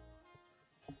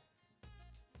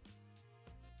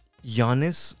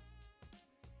 Giannis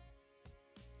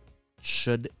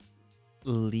should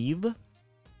leave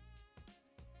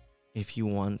if he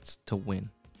wants to win.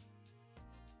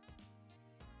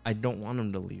 I don't want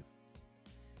him to leave.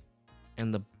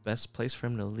 And the best place for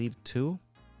him to leave to,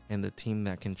 and the team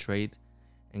that can trade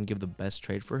and give the best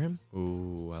trade for him.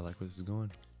 Ooh, I like where this is going.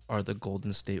 Are the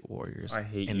Golden State Warriors. I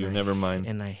hate you. Never mind.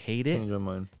 And I hate it. Never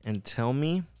mind. And tell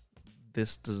me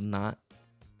this does not.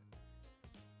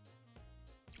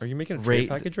 Are you making a trade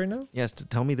package right now? Yes.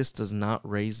 Tell me this does not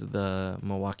raise the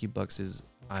Milwaukee Bucks'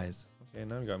 eyes. Okay,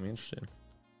 now you got me interested.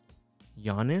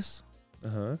 Giannis.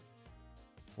 Uh-huh.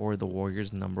 For the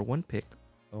Warriors' #1 pick.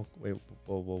 Oh, wait.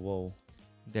 Whoa.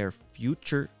 Their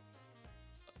future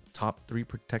top 3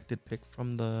 protected pick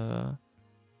from the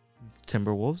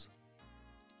Timberwolves.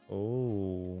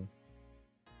 Oh.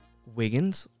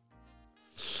 Wiggins.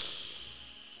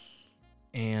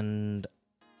 And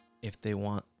if they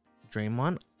want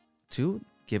Draymond to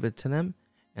give it to them,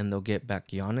 and they'll get back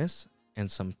Giannis and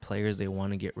some players they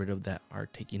want to get rid of that are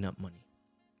taking up money.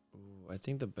 Ooh, I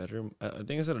think instead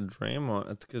of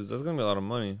Draymond, because that's going to be a lot of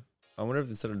money. I wonder if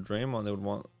instead of Draymond, they would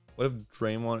want, what if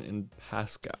Draymond and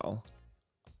Pascal?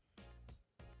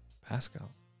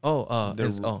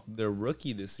 They're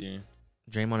rookie this year.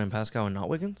 Draymond and Pascal and not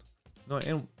Wiggins? No,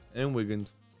 and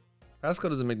Wiggins. Pascal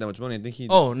doesn't make that much money. I think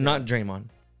not Draymond.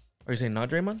 Are you saying not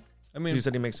Draymond? I mean, you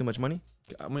said he makes too much money?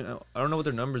 I mean, I don't know what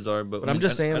their numbers are, but I'm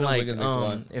just saying, like,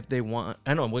 like, if they want,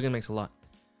 I know Wiggins makes a lot,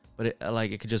 but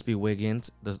it could just be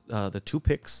Wiggins, the 2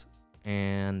 picks,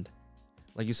 and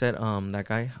like you said, that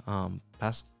guy,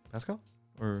 Pascal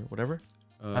or whatever,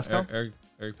 Pascal,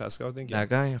 Eric Pascal, I think. That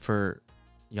guy for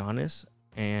Giannis,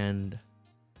 and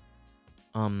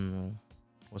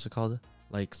what's it called?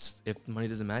 Like, if money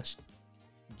doesn't match,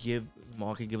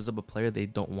 Milwaukee gives up a player they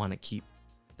don't want to keep,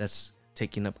 that's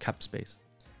taking up cap space.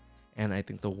 And I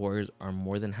think the Warriors are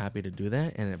more than happy to do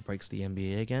that, and it breaks the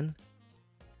NBA again.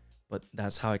 But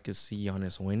that's how I could see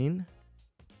Giannis winning.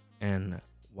 And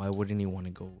why wouldn't he want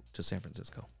to go to San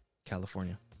Francisco,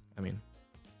 California? I mean,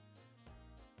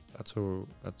 that's where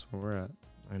we're at.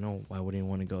 I know. Why wouldn't he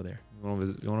want to go there? You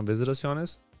want to visit us,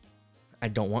 Giannis? I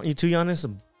don't want you to, Giannis,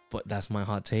 but that's my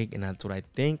hot take, and that's what I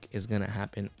think is gonna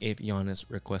happen if Giannis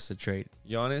requests a trade.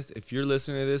 Giannis, if you're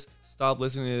listening to this, stop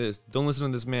listening to this. Don't listen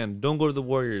to this man. Don't go to the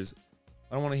Warriors.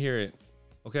 I don't want to hear it.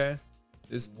 Okay?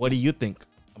 What do you think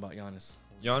about Giannis?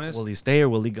 Will he stay or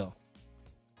will he go?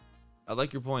 I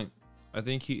like your point. I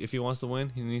think if he wants to win,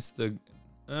 he needs to.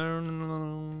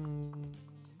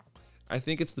 I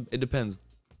think it depends.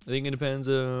 I think it depends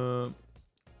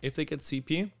if they get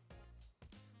CP,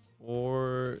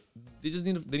 or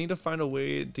they need to find a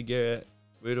way to get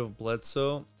rid of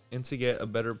Bledsoe and to get a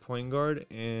better point guard.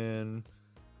 And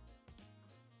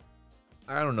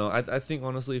I don't know. I think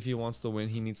honestly, if he wants to win,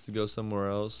 he needs to go somewhere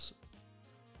else.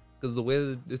 Because the way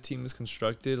that the team is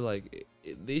constructed, like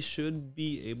they should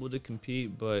be able to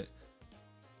compete, but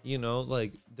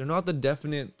like they're not the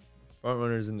definite front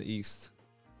runners in the East.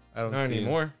 I don't not see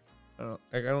anymore.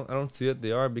 I don't see that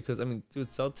they are, because I mean, dude,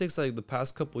 Celtics like the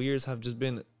past couple years have just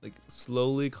been like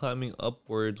slowly climbing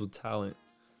upwards with talent.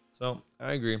 So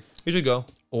I agree. He should go.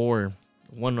 Or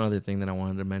one other thing that I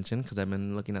wanted to mention, because I've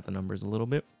been looking at the numbers a little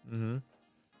bit. Mm-hmm.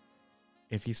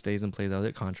 If he stays and plays out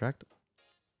their contract,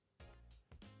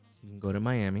 he can go to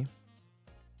Miami.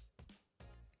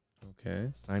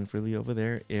 Okay. Sign freely over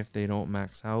there if they don't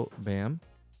max out Bam.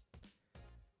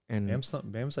 And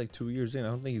Bam's like 2 years in. I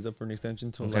don't think he's up for an extension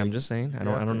until. Okay, I'm just saying. I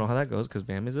don't know how that goes, because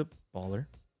Bam is a baller.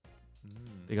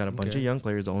 They got a bunch of young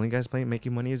players. The only guys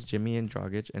making money is Jimmy and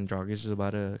Dragic, and Dragic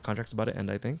is contract's about to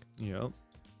end, I think. Yep.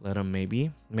 Let him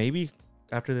maybe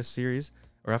after this series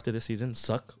or after this season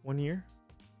suck 1 year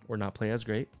or not play as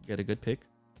great, get a good pick,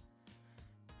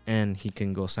 and he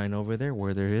can go sign over there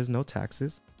where there is no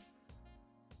taxes.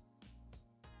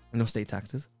 No state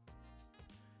taxes.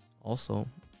 Also,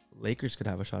 Lakers could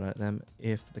have a shot at them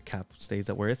if the cap stays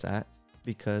at where it's at,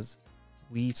 because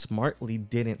we smartly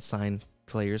didn't sign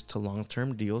players to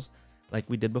long-term deals like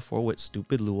we did before with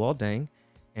stupid Luol Deng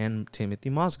and Timothy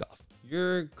Mozgov.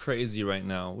 You're crazy right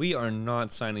now. We are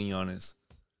not signing Giannis.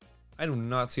 I do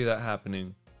not see that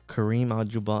happening. Kareem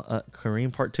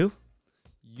part 2?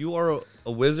 You are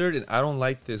a wizard, and I don't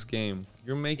like this game.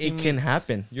 You're making It can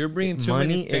happen. You're bringing too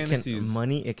many fantasies.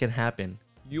 It can happen.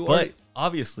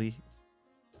 Obviously,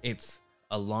 it's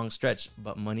a long stretch,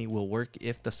 but money will work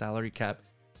if the salary cap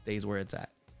stays where it's at.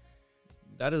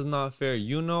 That is not fair.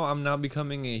 You know I'm not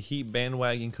becoming a Heat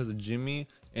bandwagon because of Jimmy,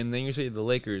 and then you say the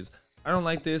Lakers. I don't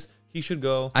like this. He should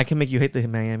go. I can make you hate the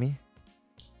Miami.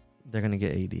 They're going to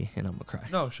get AD, and I'm going to cry.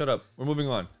 No, shut up. We're moving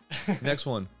on. Next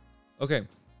one. Okay.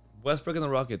 Westbrook and the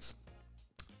Rockets.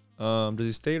 Does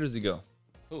he stay or does he go?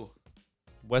 Who?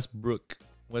 Westbrook.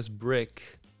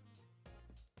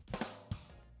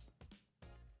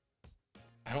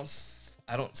 I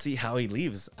don't see how he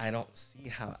leaves. I don't see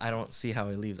how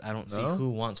he leaves. I don't see who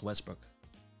wants Westbrook.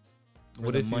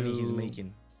 For the money he's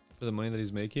making. For the money that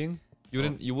he's making?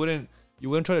 You wouldn't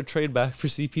try to trade back for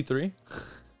CP3?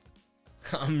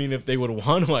 I mean, if they would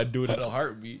want to, I'd do it at a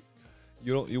heartbeat.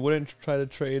 You wouldn't try to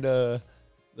trade the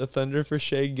Thunder for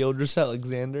Shea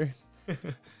Gilgeous-Alexander? I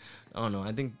don't know.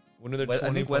 I think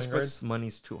Westbrook's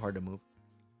money's too hard to move.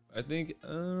 I think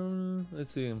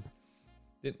let's see.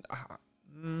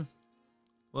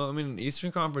 Well, I mean, an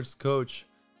Eastern Conference coach,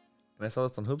 and I saw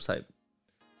this on Hoops Hype.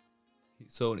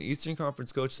 So, an Eastern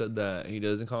Conference coach said that he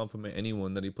doesn't compliment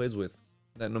anyone that he plays with.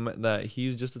 That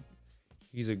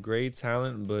he's a great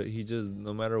talent, but he just,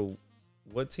 no matter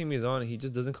what team he's on, he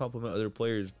just doesn't compliment other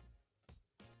players.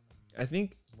 I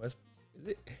think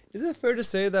is it fair to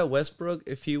say that Westbrook,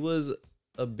 if he was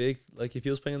if he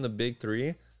was playing in the big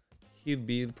three, he'd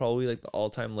be probably like the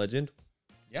all-time legend?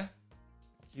 Yeah.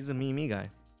 He's a me guy.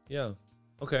 Yeah.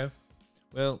 Okay.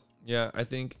 Well, yeah, I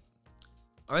think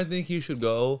he should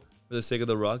go for the sake of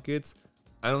the Rockets.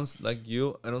 I don't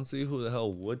see who the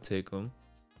hell would take him.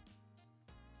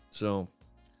 So,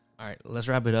 all right, let's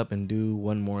wrap it up and do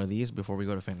one more of these before we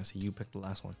go to fantasy. You pick the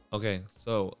last one. Okay,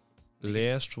 so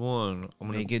last one. I'm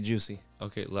gonna make it juicy.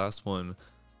 Okay, last one.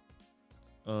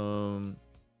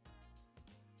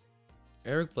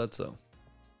 Eric Bledsoe.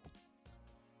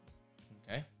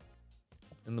 Okay.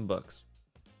 In the Bucks.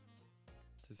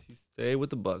 Does he stay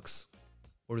with the Bucks,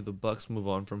 or do the Bucks move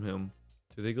on from him?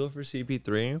 Do they go for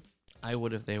CP3? I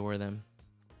would if they were them.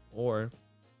 Or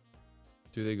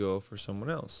do they go for someone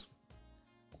else?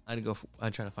 I'd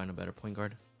try to find a better point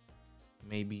guard.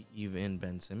 Maybe even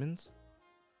Ben Simmons.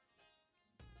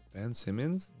 Ben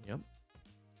Simmons? Yep.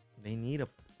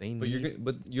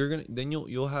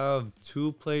 You'll have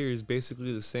two players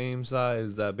basically the same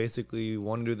size that basically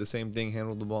want to do the same thing,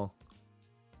 handle the ball,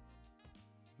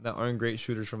 that aren't great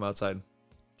shooters from outside.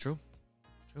 True.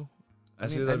 I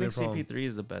think CP3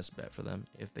 is the best bet for them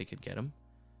if they could get him.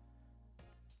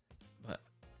 But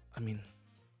I mean,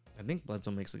 I think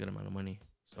Bledsoe makes a good amount of money,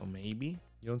 so maybe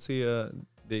you don't see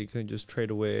they could just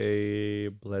trade away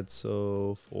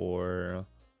Bledsoe for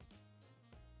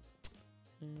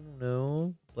I don't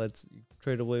know.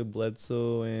 Trade away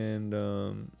Bledsoe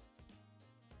and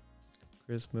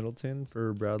Chris Middleton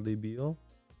for Bradley Beal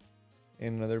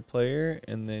and another player,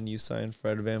 and then you sign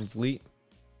Fred VanVleet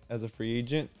as a free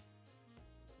agent.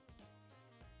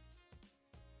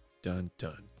 Dun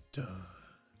dun dun.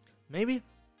 Maybe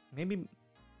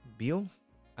Beal.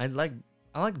 I like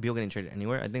Beal getting traded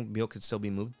anywhere. I think Beal could still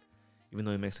be moved, even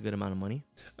though he makes a good amount of money.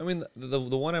 I mean, the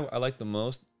one I like the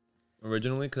most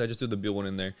originally, because I just threw the Beal one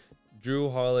in there. Drew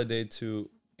Holiday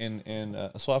and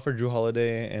a swap for Drew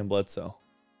Holiday and Bledsoe,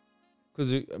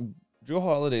 because Drew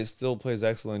Holiday still plays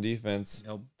excellent defense.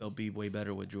 They'll be way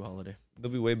better with Drew Holiday.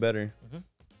 They'll be way better. Mm-hmm.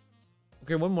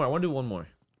 Okay, one more. I want to do one more.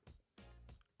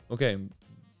 Okay.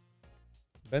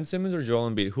 Ben Simmons or Joel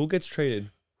Embiid? Who gets traded?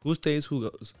 Who stays? Who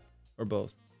goes? Or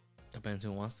both? Depends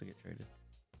who wants to get traded.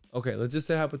 Okay, let's just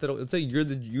say hypothetical. Let's say you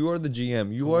are the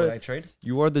GM. Who would I trade?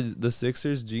 You are the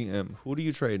Sixers GM. Who do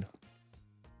you trade?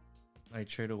 I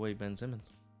trade away Ben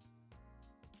Simmons.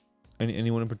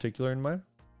 Anyone in particular in mind?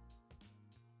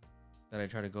 That I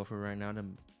try to go for right now to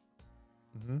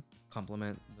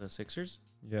complement the Sixers?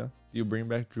 Yeah. Do you bring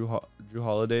back Drew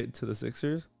Holiday to the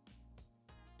Sixers?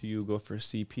 Do you go for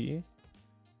CP?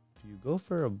 Do you go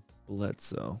for a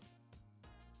Bledsoe?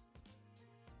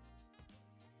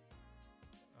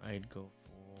 I'd go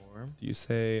for... Do you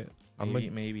say...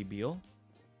 Maybe Beal?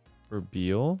 For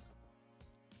Beal?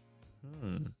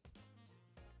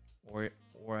 Or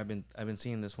I've been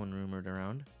seeing this one rumored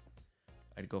around.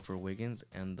 I'd go for Wiggins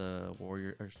and the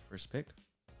Warriors first pick.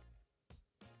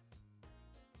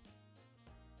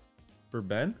 For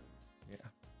Ben? Yeah.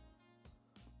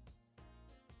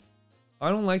 I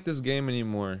don't like this game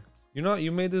anymore.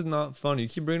 You made this not fun. You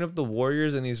keep bringing up the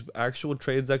Warriors and these actual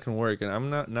trades that can work, and I'm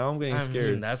not. Now I'm getting scared.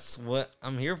 I mean, that's what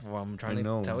I'm here for. I'm trying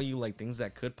to tell you like things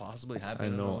that could possibly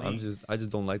happen. I know. In the league. I just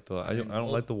don't like I don't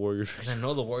like the Warriors. And I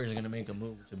know the Warriors are gonna make a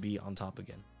move to be on top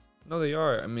again. No, they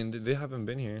are. I mean, they haven't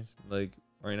been here like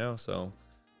right now, so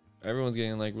everyone's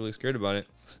getting like really scared about it.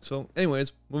 So,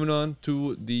 anyways, moving on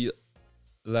to the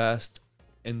last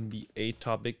NBA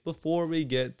topic before we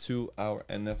get to our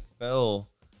NFL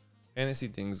fantasy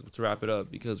things to wrap it up,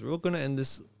 because we're gonna end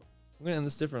this. We're gonna end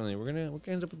this differently. We're gonna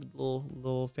end up with a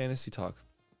little fantasy talk,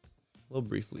 a little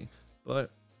briefly.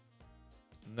 But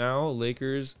now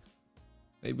Lakers,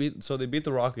 they beat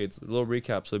the Rockets. A little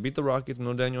recap. So they beat the Rockets.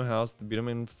 No Daniel House. They beat them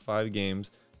in 5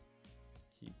 games.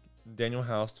 Daniel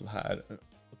House had a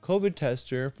COVID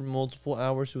tester for multiple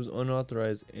hours. He was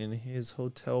unauthorized in his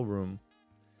hotel room.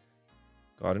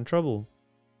 Got in trouble.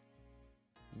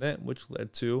 Which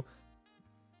led to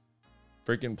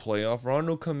freaking playoff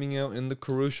Rondo coming out and the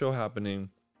Caruso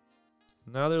happening.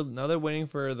 Now they're waiting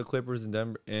for the Clippers in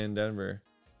Denver.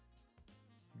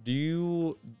 Do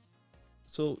you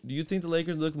think the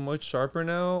Lakers look much sharper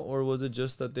now, or was it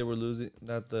just that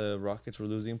the Rockets were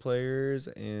losing players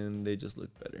and they just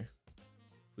looked better?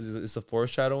 It's a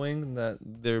foreshadowing that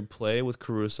their play with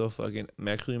Caruso fucking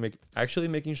actually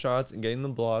making shots and getting the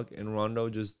block, and Rondo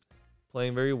just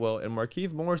playing very well, and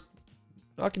Markieff Morris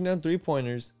knocking down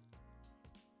 3-pointers.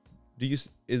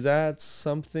 Is that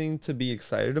something to be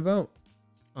excited about?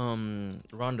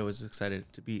 Rondo is excited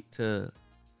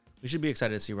we should be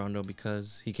excited to see Rondo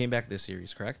because he came back this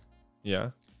series, correct?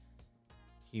 Yeah.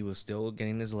 He was still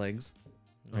getting his legs.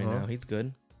 Right now he's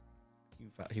good.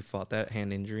 He fought that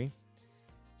hand injury.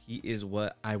 He is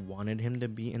what I wanted him to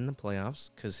be in the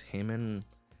playoffs, because him and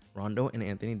Rondo and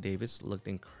Anthony Davis looked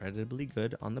incredibly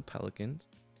good on the Pelicans.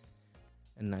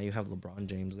 And now you have LeBron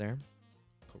James there.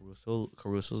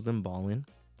 Caruso's been balling.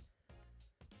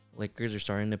 Lakers are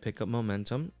starting to pick up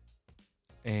momentum.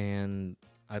 And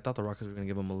I thought the Rockets were going to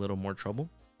give them a little more trouble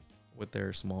with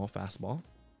their small fastball.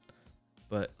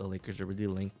 But the Lakers are really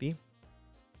lengthy.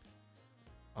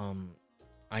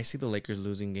 I see the Lakers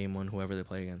losing game 1, whoever they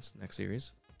play against next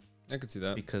series. I could see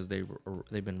that. Because they've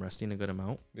been resting a good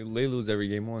amount. They lose every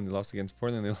game 1. They lost against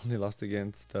Portland. They lost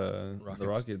against the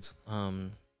Rockets.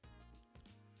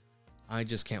 I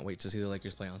just can't wait to see the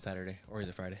Lakers play on Saturday. Or is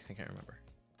it Friday? I can't remember.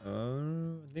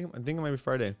 I think it might be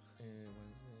Friday.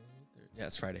 Yeah,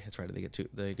 it's Friday. It's Friday.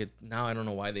 They get now. I don't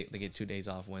know why they get 2 days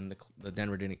off when the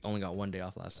Denver only got 1 day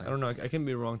off last time. I don't know. I can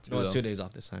be wrong too. No, it's 2 days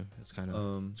off this time. It's kind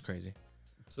of it's crazy.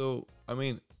 So I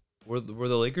mean, were the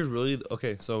Lakers really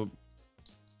okay? So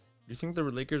you think the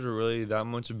Lakers were really that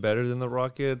much better than the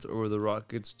Rockets, or were the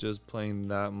Rockets just playing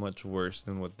that much worse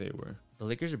than what they were? The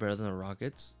Lakers are better than the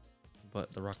Rockets,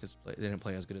 but the Rockets they didn't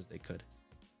play as good as they could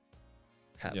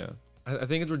have. Yeah, I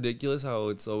think it's ridiculous how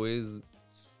it's always.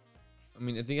 I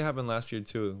mean, I think it happened last year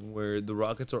too, where the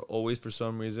Rockets are always, for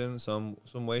some reason, some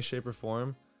way, shape, or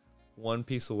form, one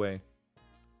piece away.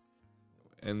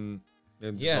 And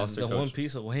they just lost their coach. One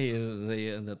piece away is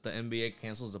that the NBA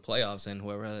cancels the playoffs, and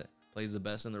whoever plays the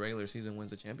best in the regular season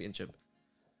wins the championship.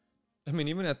 I mean,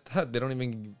 even at that, they don't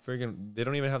even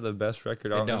have the best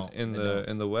record out in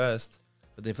the West.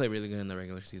 But they play really good in the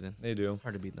regular season. They do. It's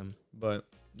hard to beat them. But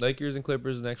Lakers and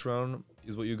Clippers next round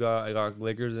is what you got. I got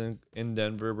Lakers in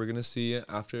Denver. We're gonna see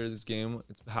after this game.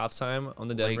 It's halftime on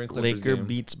the Denver and Clippers game.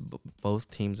 Beats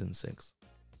both teams in 6.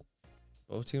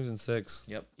 Both teams in 6.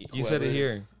 Yep. You said it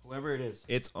here. Whoever it is.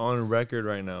 It's on record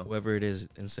right now. Whoever it is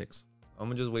in 6. I'm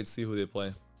gonna just wait to see who they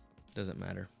play. Doesn't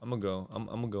matter. I'm gonna go. I'm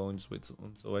gonna go and just wait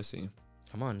until I see.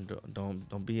 Come on,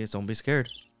 don't be scared.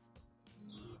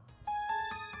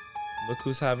 Look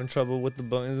who's having trouble with the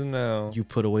buttons now. You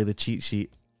put away the cheat sheet.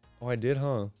 Oh, I did,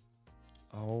 huh?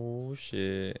 Oh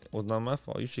shit! Well, it's not my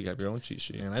fault. You should have your own cheat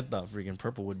sheet. Man, I thought freaking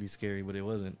purple would be scary, but it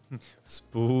wasn't.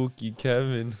 Spooky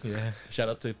Kevin. Yeah. Shout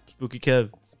out to Spooky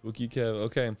Kev. Spooky Kev.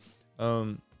 Okay.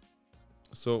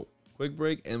 So quick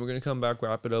break, and we're gonna come back,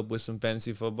 wrap it up with some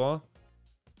fantasy football.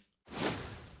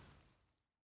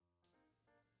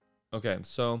 Okay,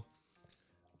 so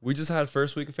we just had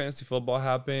first week of fantasy football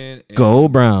happen. And Go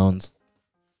Browns.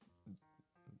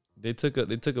 They took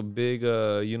a big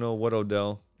you know what,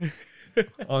 Odell,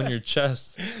 on your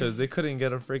chest, because they couldn't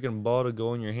get a freaking ball to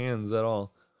go in your hands at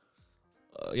all.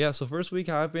 Yeah, so first week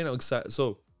happened.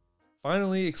 So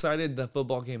finally excited that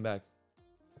football came back,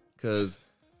 because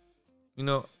you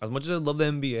know, as much as I love the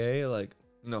NBA, like,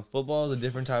 you know, football is a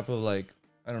different type of, like,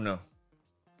 I don't know.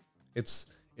 it's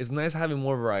nice having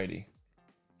more variety,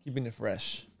 keeping it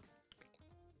fresh.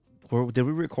 Did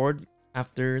we record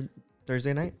after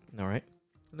Thursday night? No, right?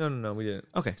 No, we didn't.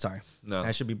 Okay, sorry. No.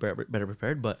 I should be better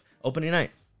prepared. But opening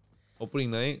night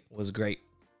was great.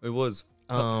 It was.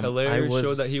 Hilaire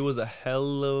showed that he was a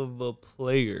hell of a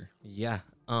player. Yeah.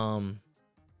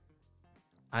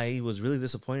 I was really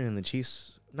disappointed in the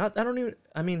Chiefs. I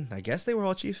guess they were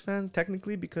all Chiefs fans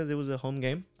technically because it was a home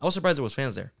game. I was surprised there was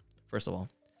fans there, first of all.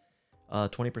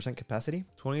 20% capacity?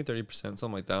 20, 30%,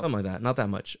 something like that. Something like that. Not that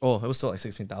much. Oh, it was still like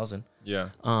 16,000. Yeah.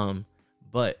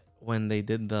 But when they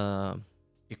did the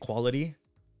equality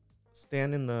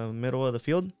stand in the middle of the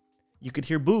field, you could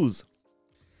hear boos.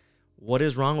 What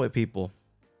is wrong with people?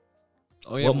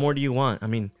 Oh, yeah. What more do you want? I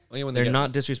mean, they're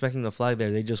not disrespecting the flag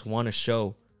there. They just want to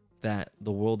show that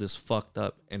the world is fucked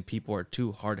up and people are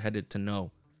too hard-headed to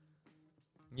know.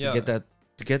 Yeah. To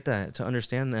get that, to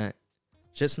understand that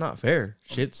shit's not fair.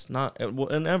 Shit's not,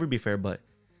 it'll never be fair, but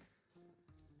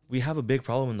we have a big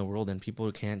problem in the world and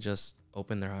people can't just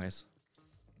open their eyes.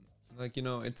 Like,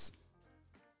 it's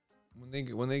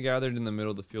when they gathered in the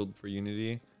middle of the field for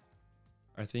unity,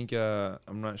 I think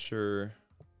I'm not sure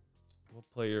what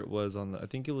player it was on I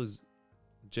think it was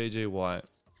JJ Watt.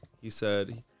 He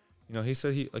said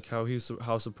he like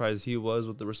how surprised he was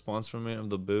with the response from it of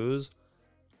the boos,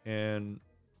 and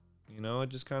it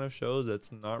just kind of shows that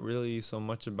it's not really so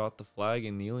much about the flag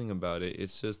and kneeling about it.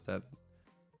 It's just that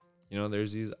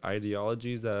there's these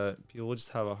ideologies that people just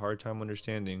have a hard time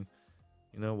understanding.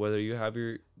 Whether you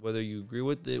agree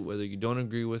with it, whether you don't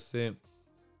agree with it.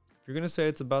 If you're gonna say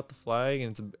it's about the flag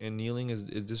and kneeling is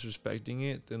disrespecting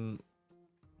it, then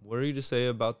what are you to say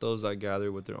about those that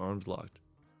gather with their arms locked?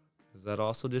 Is that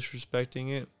also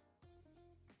disrespecting it?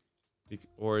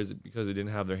 Or is it because they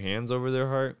didn't have their hands over their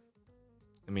heart?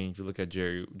 I mean, if you look at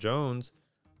Jerry Jones,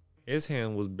 his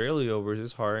hand was barely over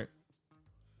his heart.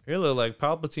 He looked like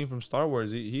Palpatine from Star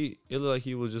Wars. It looked like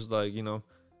he was just like, he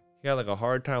had like a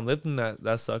hard time lifting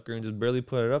that sucker and just barely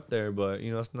put it up there. But,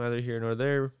 it's neither here nor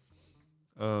there.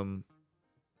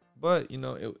 But,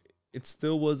 it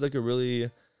still was like a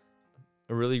really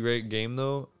great game,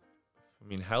 though. I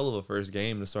mean, hell of a first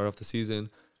game to start off the season.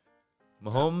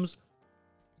 Mahomes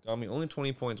got me only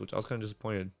 20 points, which I was kind of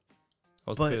disappointed.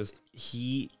 I was pissed.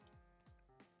 He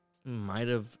might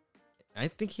have, I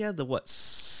think he had the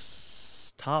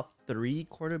top 3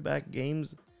 quarterback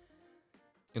games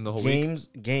in the whole week.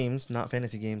 Games, not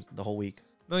fantasy games, the whole week.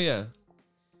 No, yeah,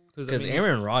 because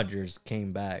Aaron Rodgers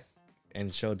came back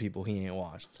and showed people he ain't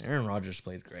washed. Aaron Rodgers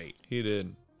played great. He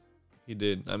did.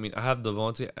 I mean, I have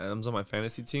Devontae Adams on my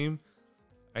fantasy team.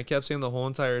 I kept saying the whole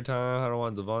entire time I don't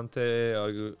want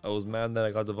Devontae. I was mad that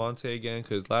I got Devontae again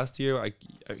because last year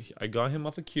I got him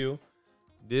off a queue.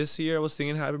 This year I was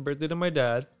singing happy birthday to my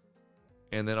dad,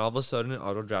 and then all of a sudden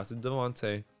auto drafted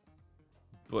Devontae.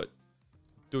 But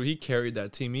dude, he carried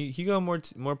that team. He got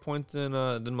more points than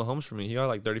Mahomes for me. He got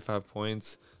like 35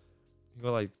 points. He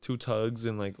got like 2 tugs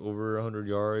and like over 100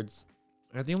 yards.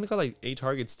 I think he only got like 8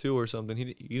 targets too or something.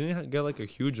 He didn't get like a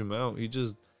huge amount. He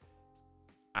just,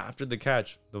 after the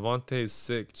catch, Devontae's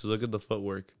sick. Just look at the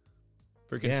footwork.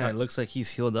 It looks like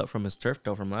he's healed up from his turf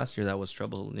toe from last year. That was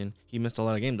trouble, and he missed a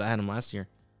lot of games. I had him last year.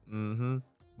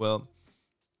 Well,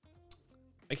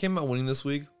 I came out winning this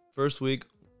week. First week,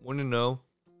 1-0.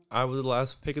 I was the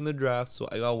last pick in the draft, so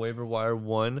I got waiver wire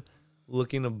 1,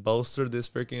 looking to bolster this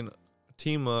freaking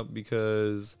team up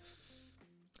because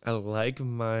I like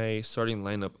my starting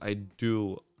lineup. I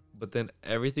do. But then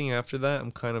everything after that,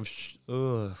 I'm kind of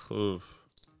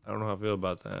I don't know how I feel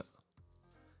about that.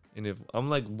 And if I'm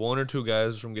like 1 or 2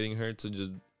 guys from getting hurt to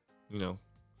just, not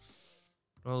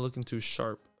looking too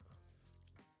sharp.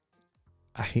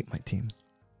 I hate my team.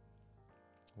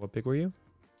 What pick were you?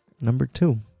 Number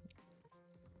 2.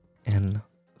 And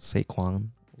Saquon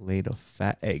laid a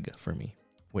fat egg for me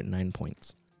with 9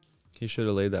 points. He should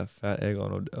have laid that fat egg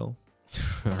on Odell.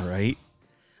 All right.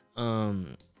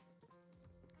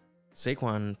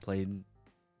 Saquon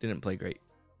didn't play great,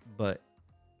 but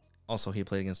also he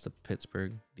played against the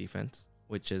Pittsburgh defense,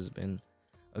 which has been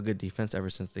a good defense ever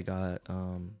since they got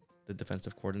the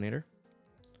defensive coordinator.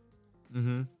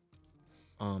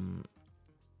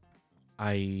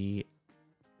 I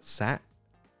sat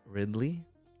Ridley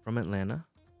from Atlanta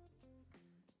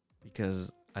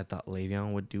because I thought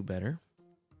Le'Veon would do better.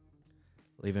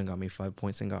 Le'Veon got me 5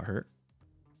 points and got hurt.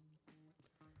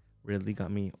 Ridley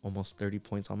got me almost 30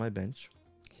 points on my bench.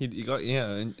 He got, yeah.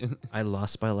 And I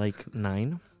lost by like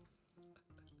 9.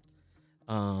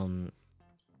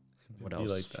 What else?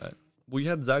 Like that. We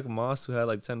had Zach Moss who had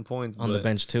like 10 points on the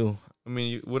bench too. I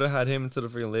mean, you would have had him instead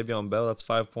of freaking Le'Veon Bell. That's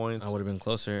 5 points. I would have been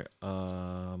closer.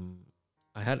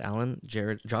 I had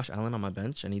Josh Allen on my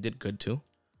bench, and he did good too.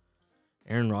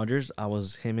 Aaron Rodgers, I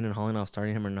was him and Holland. I was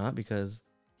starting him or not because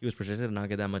he was projected to not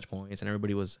get that much points, and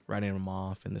everybody was writing him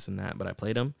off and this and that. But I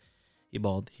played him. He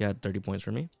balled. He had 30 points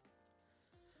for me.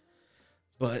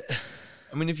 But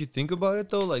I mean, if you think about it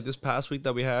though, like this past week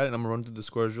that we had, and I'm gonna run through the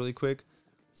scores really quick.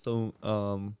 So,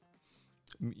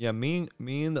 yeah, me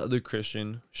and the other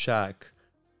Christian, Shaq.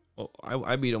 Well,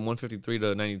 I beat him 153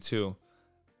 to 92.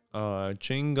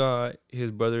 Ching got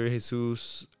his brother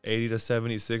Jesus 80 to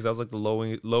 76. That was like the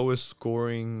lowest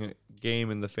scoring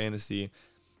game in the fantasy.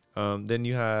 Then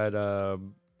you had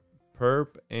Perp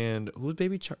and who's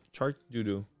baby Chark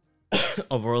Doodoo?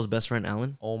 Overall's best friend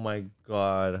Allen. Oh my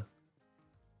god.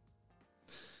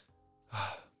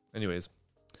 Anyways.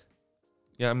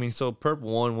 Yeah, I mean, so Perp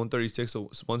won 136 to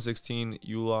 116.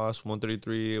 You lost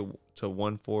 133 to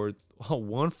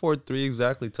 143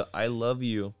 exactly to I Love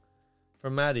You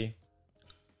from Maddie.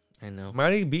 I know.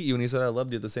 Maddie beat you and he said I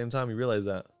loved you at the same time. You realize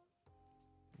that?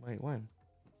 Wait, when?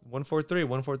 143.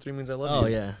 143 means I love you. Oh,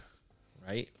 yeah.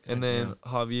 Right? And then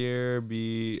Javier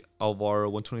beat Alvaro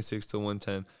 126 to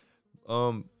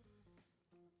 110.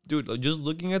 Dude, just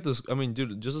looking at this, I mean,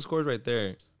 dude, just the scores right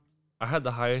there. I had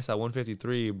the highest at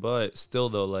 153, but still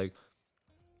though, like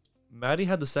Maddie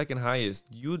had the second highest.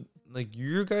 You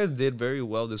guys did very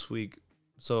well this week.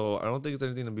 So I don't think it's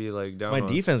anything to be like down. My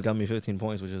defense got me 15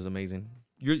 points, which is amazing.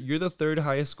 You're the third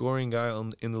highest scoring guy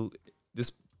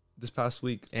this past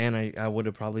week. And I would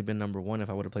have probably been number one if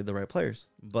I would have played the right players.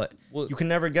 But you can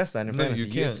never guess that in fantasy.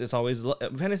 You can't. It's always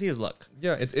fantasy is luck.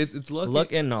 Yeah, it's luck.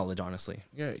 Luck and knowledge, honestly.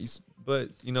 Yeah, but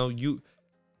you know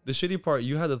the shitty part,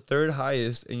 you had the third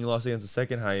highest and you lost against the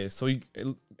second highest. So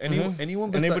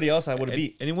anybody else I would have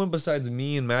beat. Anyone besides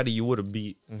me and Maddie, you would have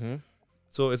beat. Mm-hmm.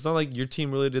 So it's not like your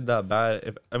team really did that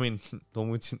bad. The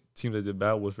only team that did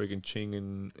bad was freaking Ching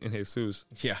and Jesus.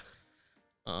 Yeah.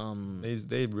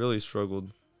 They really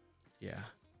struggled. Yeah.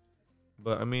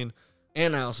 But I mean,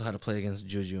 and I also had to play against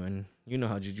Juju, and you know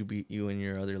how Juju beat you in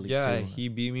your other league. Yeah, too. he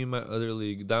beat me in my other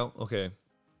league. Okay.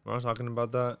 When I was talking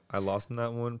about that, I lost in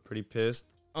that one. Pretty pissed.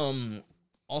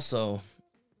 Also,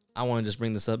 I want to just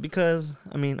bring this up because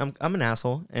I mean I'm an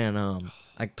asshole, and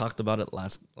I talked about it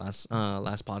last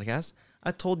podcast.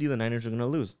 I told you the Niners are gonna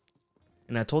lose,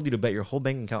 and I told you to bet your whole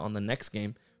bank account on the next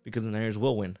game because the Niners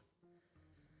will win.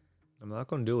 I'm not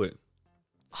gonna do it.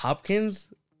 Hopkins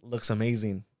looks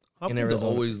amazing. Hopkins in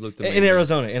Arizona. Always looked amazing.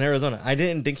 In Arizona. I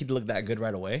didn't think he'd look that good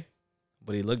right away,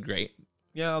 but he looked great.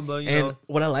 Yeah, but you know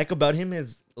what I like about him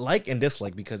is like and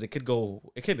dislike because it could go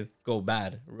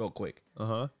bad real quick.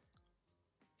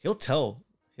 He'll tell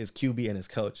his QB and his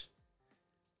coach,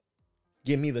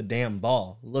 "Give me the damn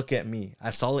ball. Look at me.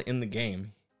 I saw it in the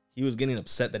game." He was getting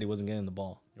upset that he wasn't getting the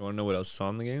ball. You want to know what else I saw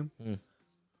in the game? I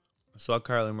saw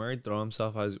Kyler Murray throw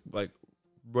himself as like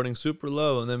running super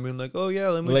low and then being like, "Oh yeah,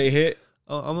 let me late hit.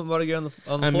 Oh, I'm about to get on the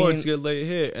floor to get late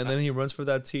hit," and then he runs for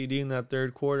that TD in that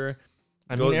third quarter.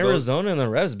 Arizona and the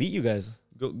refs beat you guys.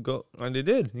 Go, and they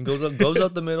did. He goes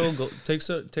up the middle, takes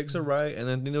a right, and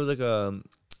then I think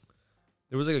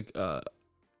there was like a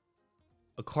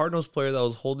Cardinals player that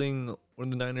was holding one of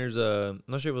the Niners. I'm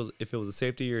not sure if it was a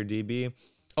safety or a DB.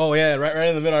 Oh yeah, right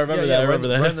in the middle. I remember that.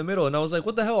 Right in the middle, and I was like,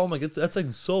 "What the hell?" I'm like, "That's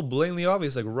like so blatantly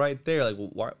obvious, like right there. Like,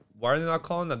 why are they not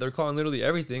calling that? They're calling literally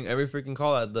everything, every freaking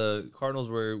call that the Cardinals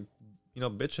were,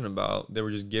 bitching about. They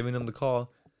were just giving them the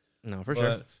call." No, for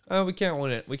sure. We can't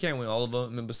win it. We can't win all of them.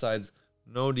 I mean, besides,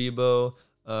 no Debo.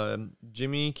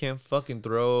 Jimmy can't fucking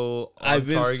throw. I've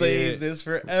been saying this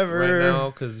forever. Right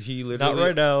now, because he literally not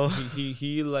right now.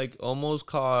 He like almost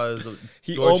caused.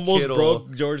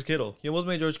 Broke George Kittle. He almost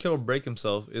made George Kittle break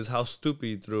himself. Is how stupid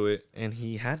he threw it. And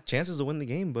he had chances to win the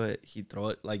game, but he throw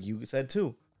it like you said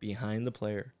too, behind the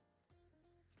player.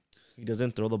 He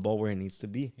doesn't throw the ball where it needs to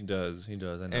be. He does. I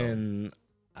know. And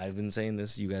I've been saying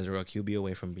this. You guys are a QB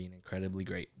away from being incredibly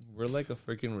great. We're like a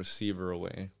freaking receiver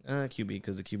away. QB,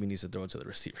 because the QB needs to throw it to the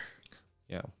receiver.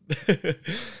 Yeah.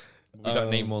 We got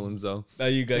Nate Mullins though. Now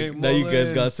you guys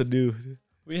got Sanu.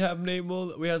 We have Nate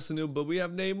Mullins. We have Sanu, but we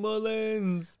have Nate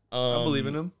Mullins. I believe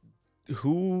in him.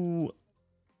 Who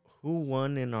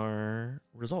won in our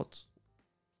results?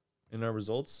 In our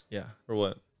results? Yeah. For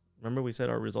what? Remember we said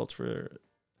our results for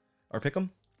our pick'em? Do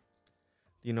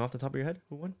you know off the top of your head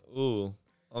who won? Ooh.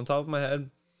 On top of my head,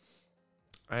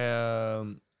 I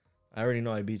already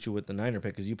know I beat you with the Niner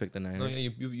pick because you picked the Niners. No, yeah,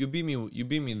 you beat me. You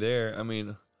beat me there. I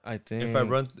mean, I think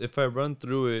if I run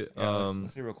through it,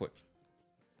 let's see real quick.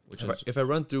 If I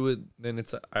run through it, then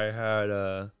it's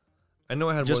I know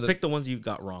I had just more pick the ones you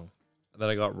got wrong. That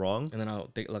I got wrong, and then I'll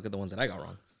take a look at the ones that I got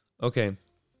wrong. Okay,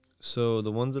 so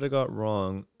the ones that I got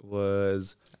wrong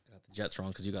was Jets wrong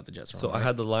because you got the Jets wrong. So right? I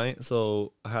had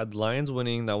the Lions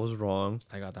winning. That was wrong.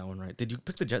 I got that one right. Did you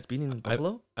pick the Jets beating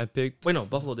Buffalo? I picked. Wait, no,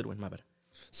 Buffalo did win. My bad.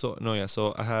 So no, yeah.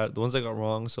 So I had the ones I got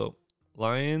wrong. So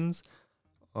Lions.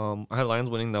 I had Lions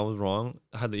winning. That was wrong.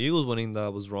 I had the Eagles winning.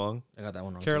 That was wrong. I got that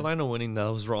one wrong. Carolina winning. That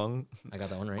was wrong. I got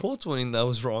that one right. Colts winning. That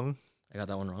was wrong. I got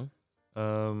that one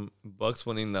wrong. Bucks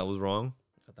winning. That was wrong.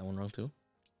 Got that one wrong too.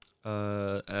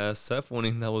 SF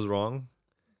winning. That was wrong.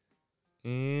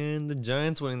 And the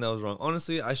Giants winning, that was wrong.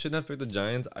 Honestly, I shouldn't have picked the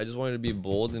Giants. I just wanted to be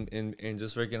bold and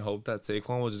just freaking hope that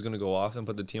Saquon was just going to go off and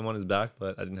put the team on his back,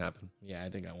 but that didn't happen. Yeah, I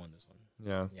think I won this one.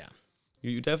 Yeah. Yeah.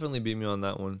 You definitely beat me on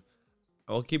that one.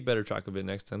 I'll keep better track of it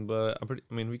next time, but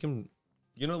we can,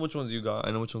 you know which ones you got.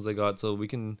 I know which ones I got, so we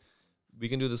can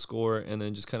do the score and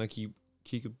then just kind of keep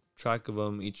track of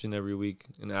them each and every week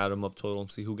and add them up total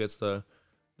and see who gets the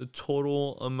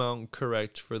total amount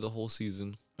correct for the whole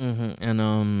season. Mm-hmm.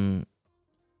 And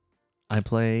I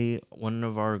play one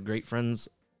of our great friends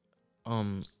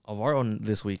of our own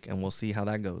this week, and we'll see how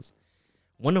that goes.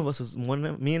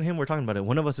 Me and him were talking about it.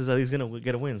 One of us is at least gonna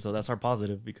get a win, so that's our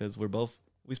positive because we both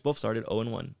started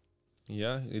 0-1.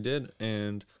 Yeah, you did.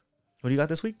 And what do you got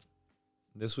this week?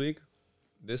 This week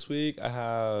I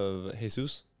have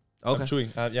Jesus. Okay.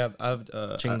 Chewy. I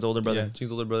have Ching's older brother. Yeah,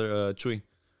 Ching's older brother, Chewy.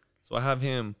 So I have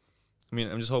him. I mean,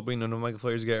 I'm just hoping none of my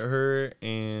players get hurt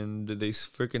and they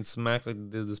freaking smack like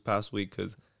they did this past week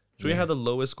because Chewy had the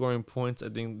lowest scoring points, I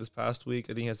think, this past week.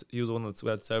 I think he was the one that's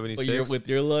got 76. But with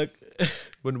your luck.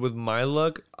 with my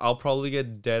luck, I'll probably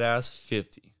get dead ass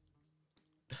 50.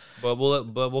 But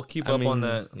we'll keep up on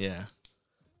that. Yeah.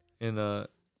 And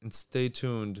stay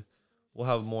tuned. We'll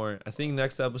have more. I think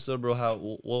next episode we'll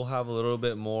have a little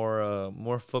bit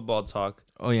more football talk.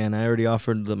 Oh yeah, and I already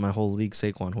offered my whole league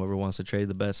Saquon. Whoever wants to trade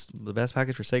the best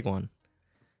package for Saquon.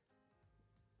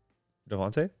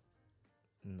 Devontae?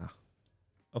 No.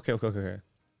 Okay.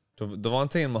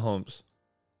 Devontae and Mahomes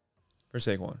for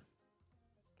Saquon.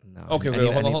 No. Okay,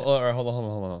 hold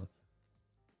on.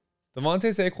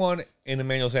 Devontae, Saquon, and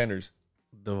Emmanuel Sanders.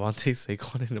 Devontae,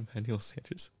 Saquon, and Emmanuel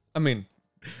Sanders. I mean,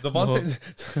 Devontae.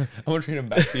 I'm gonna trade him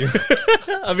back to you.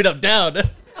 I mean, I'm down.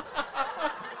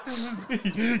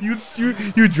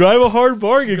 you drive a hard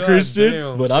bargain, God Christian,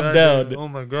 damn, but I'm down. Damn. Oh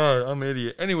my god, I'm an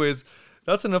idiot. Anyways,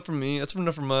 that's enough from me. That's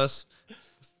enough from us.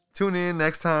 Tune in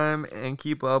next time and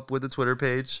keep up with the Twitter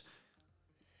page.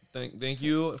 Thank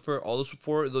you for all the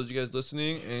support, those of you guys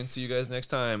listening, and see you guys next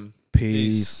time.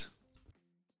 Peace.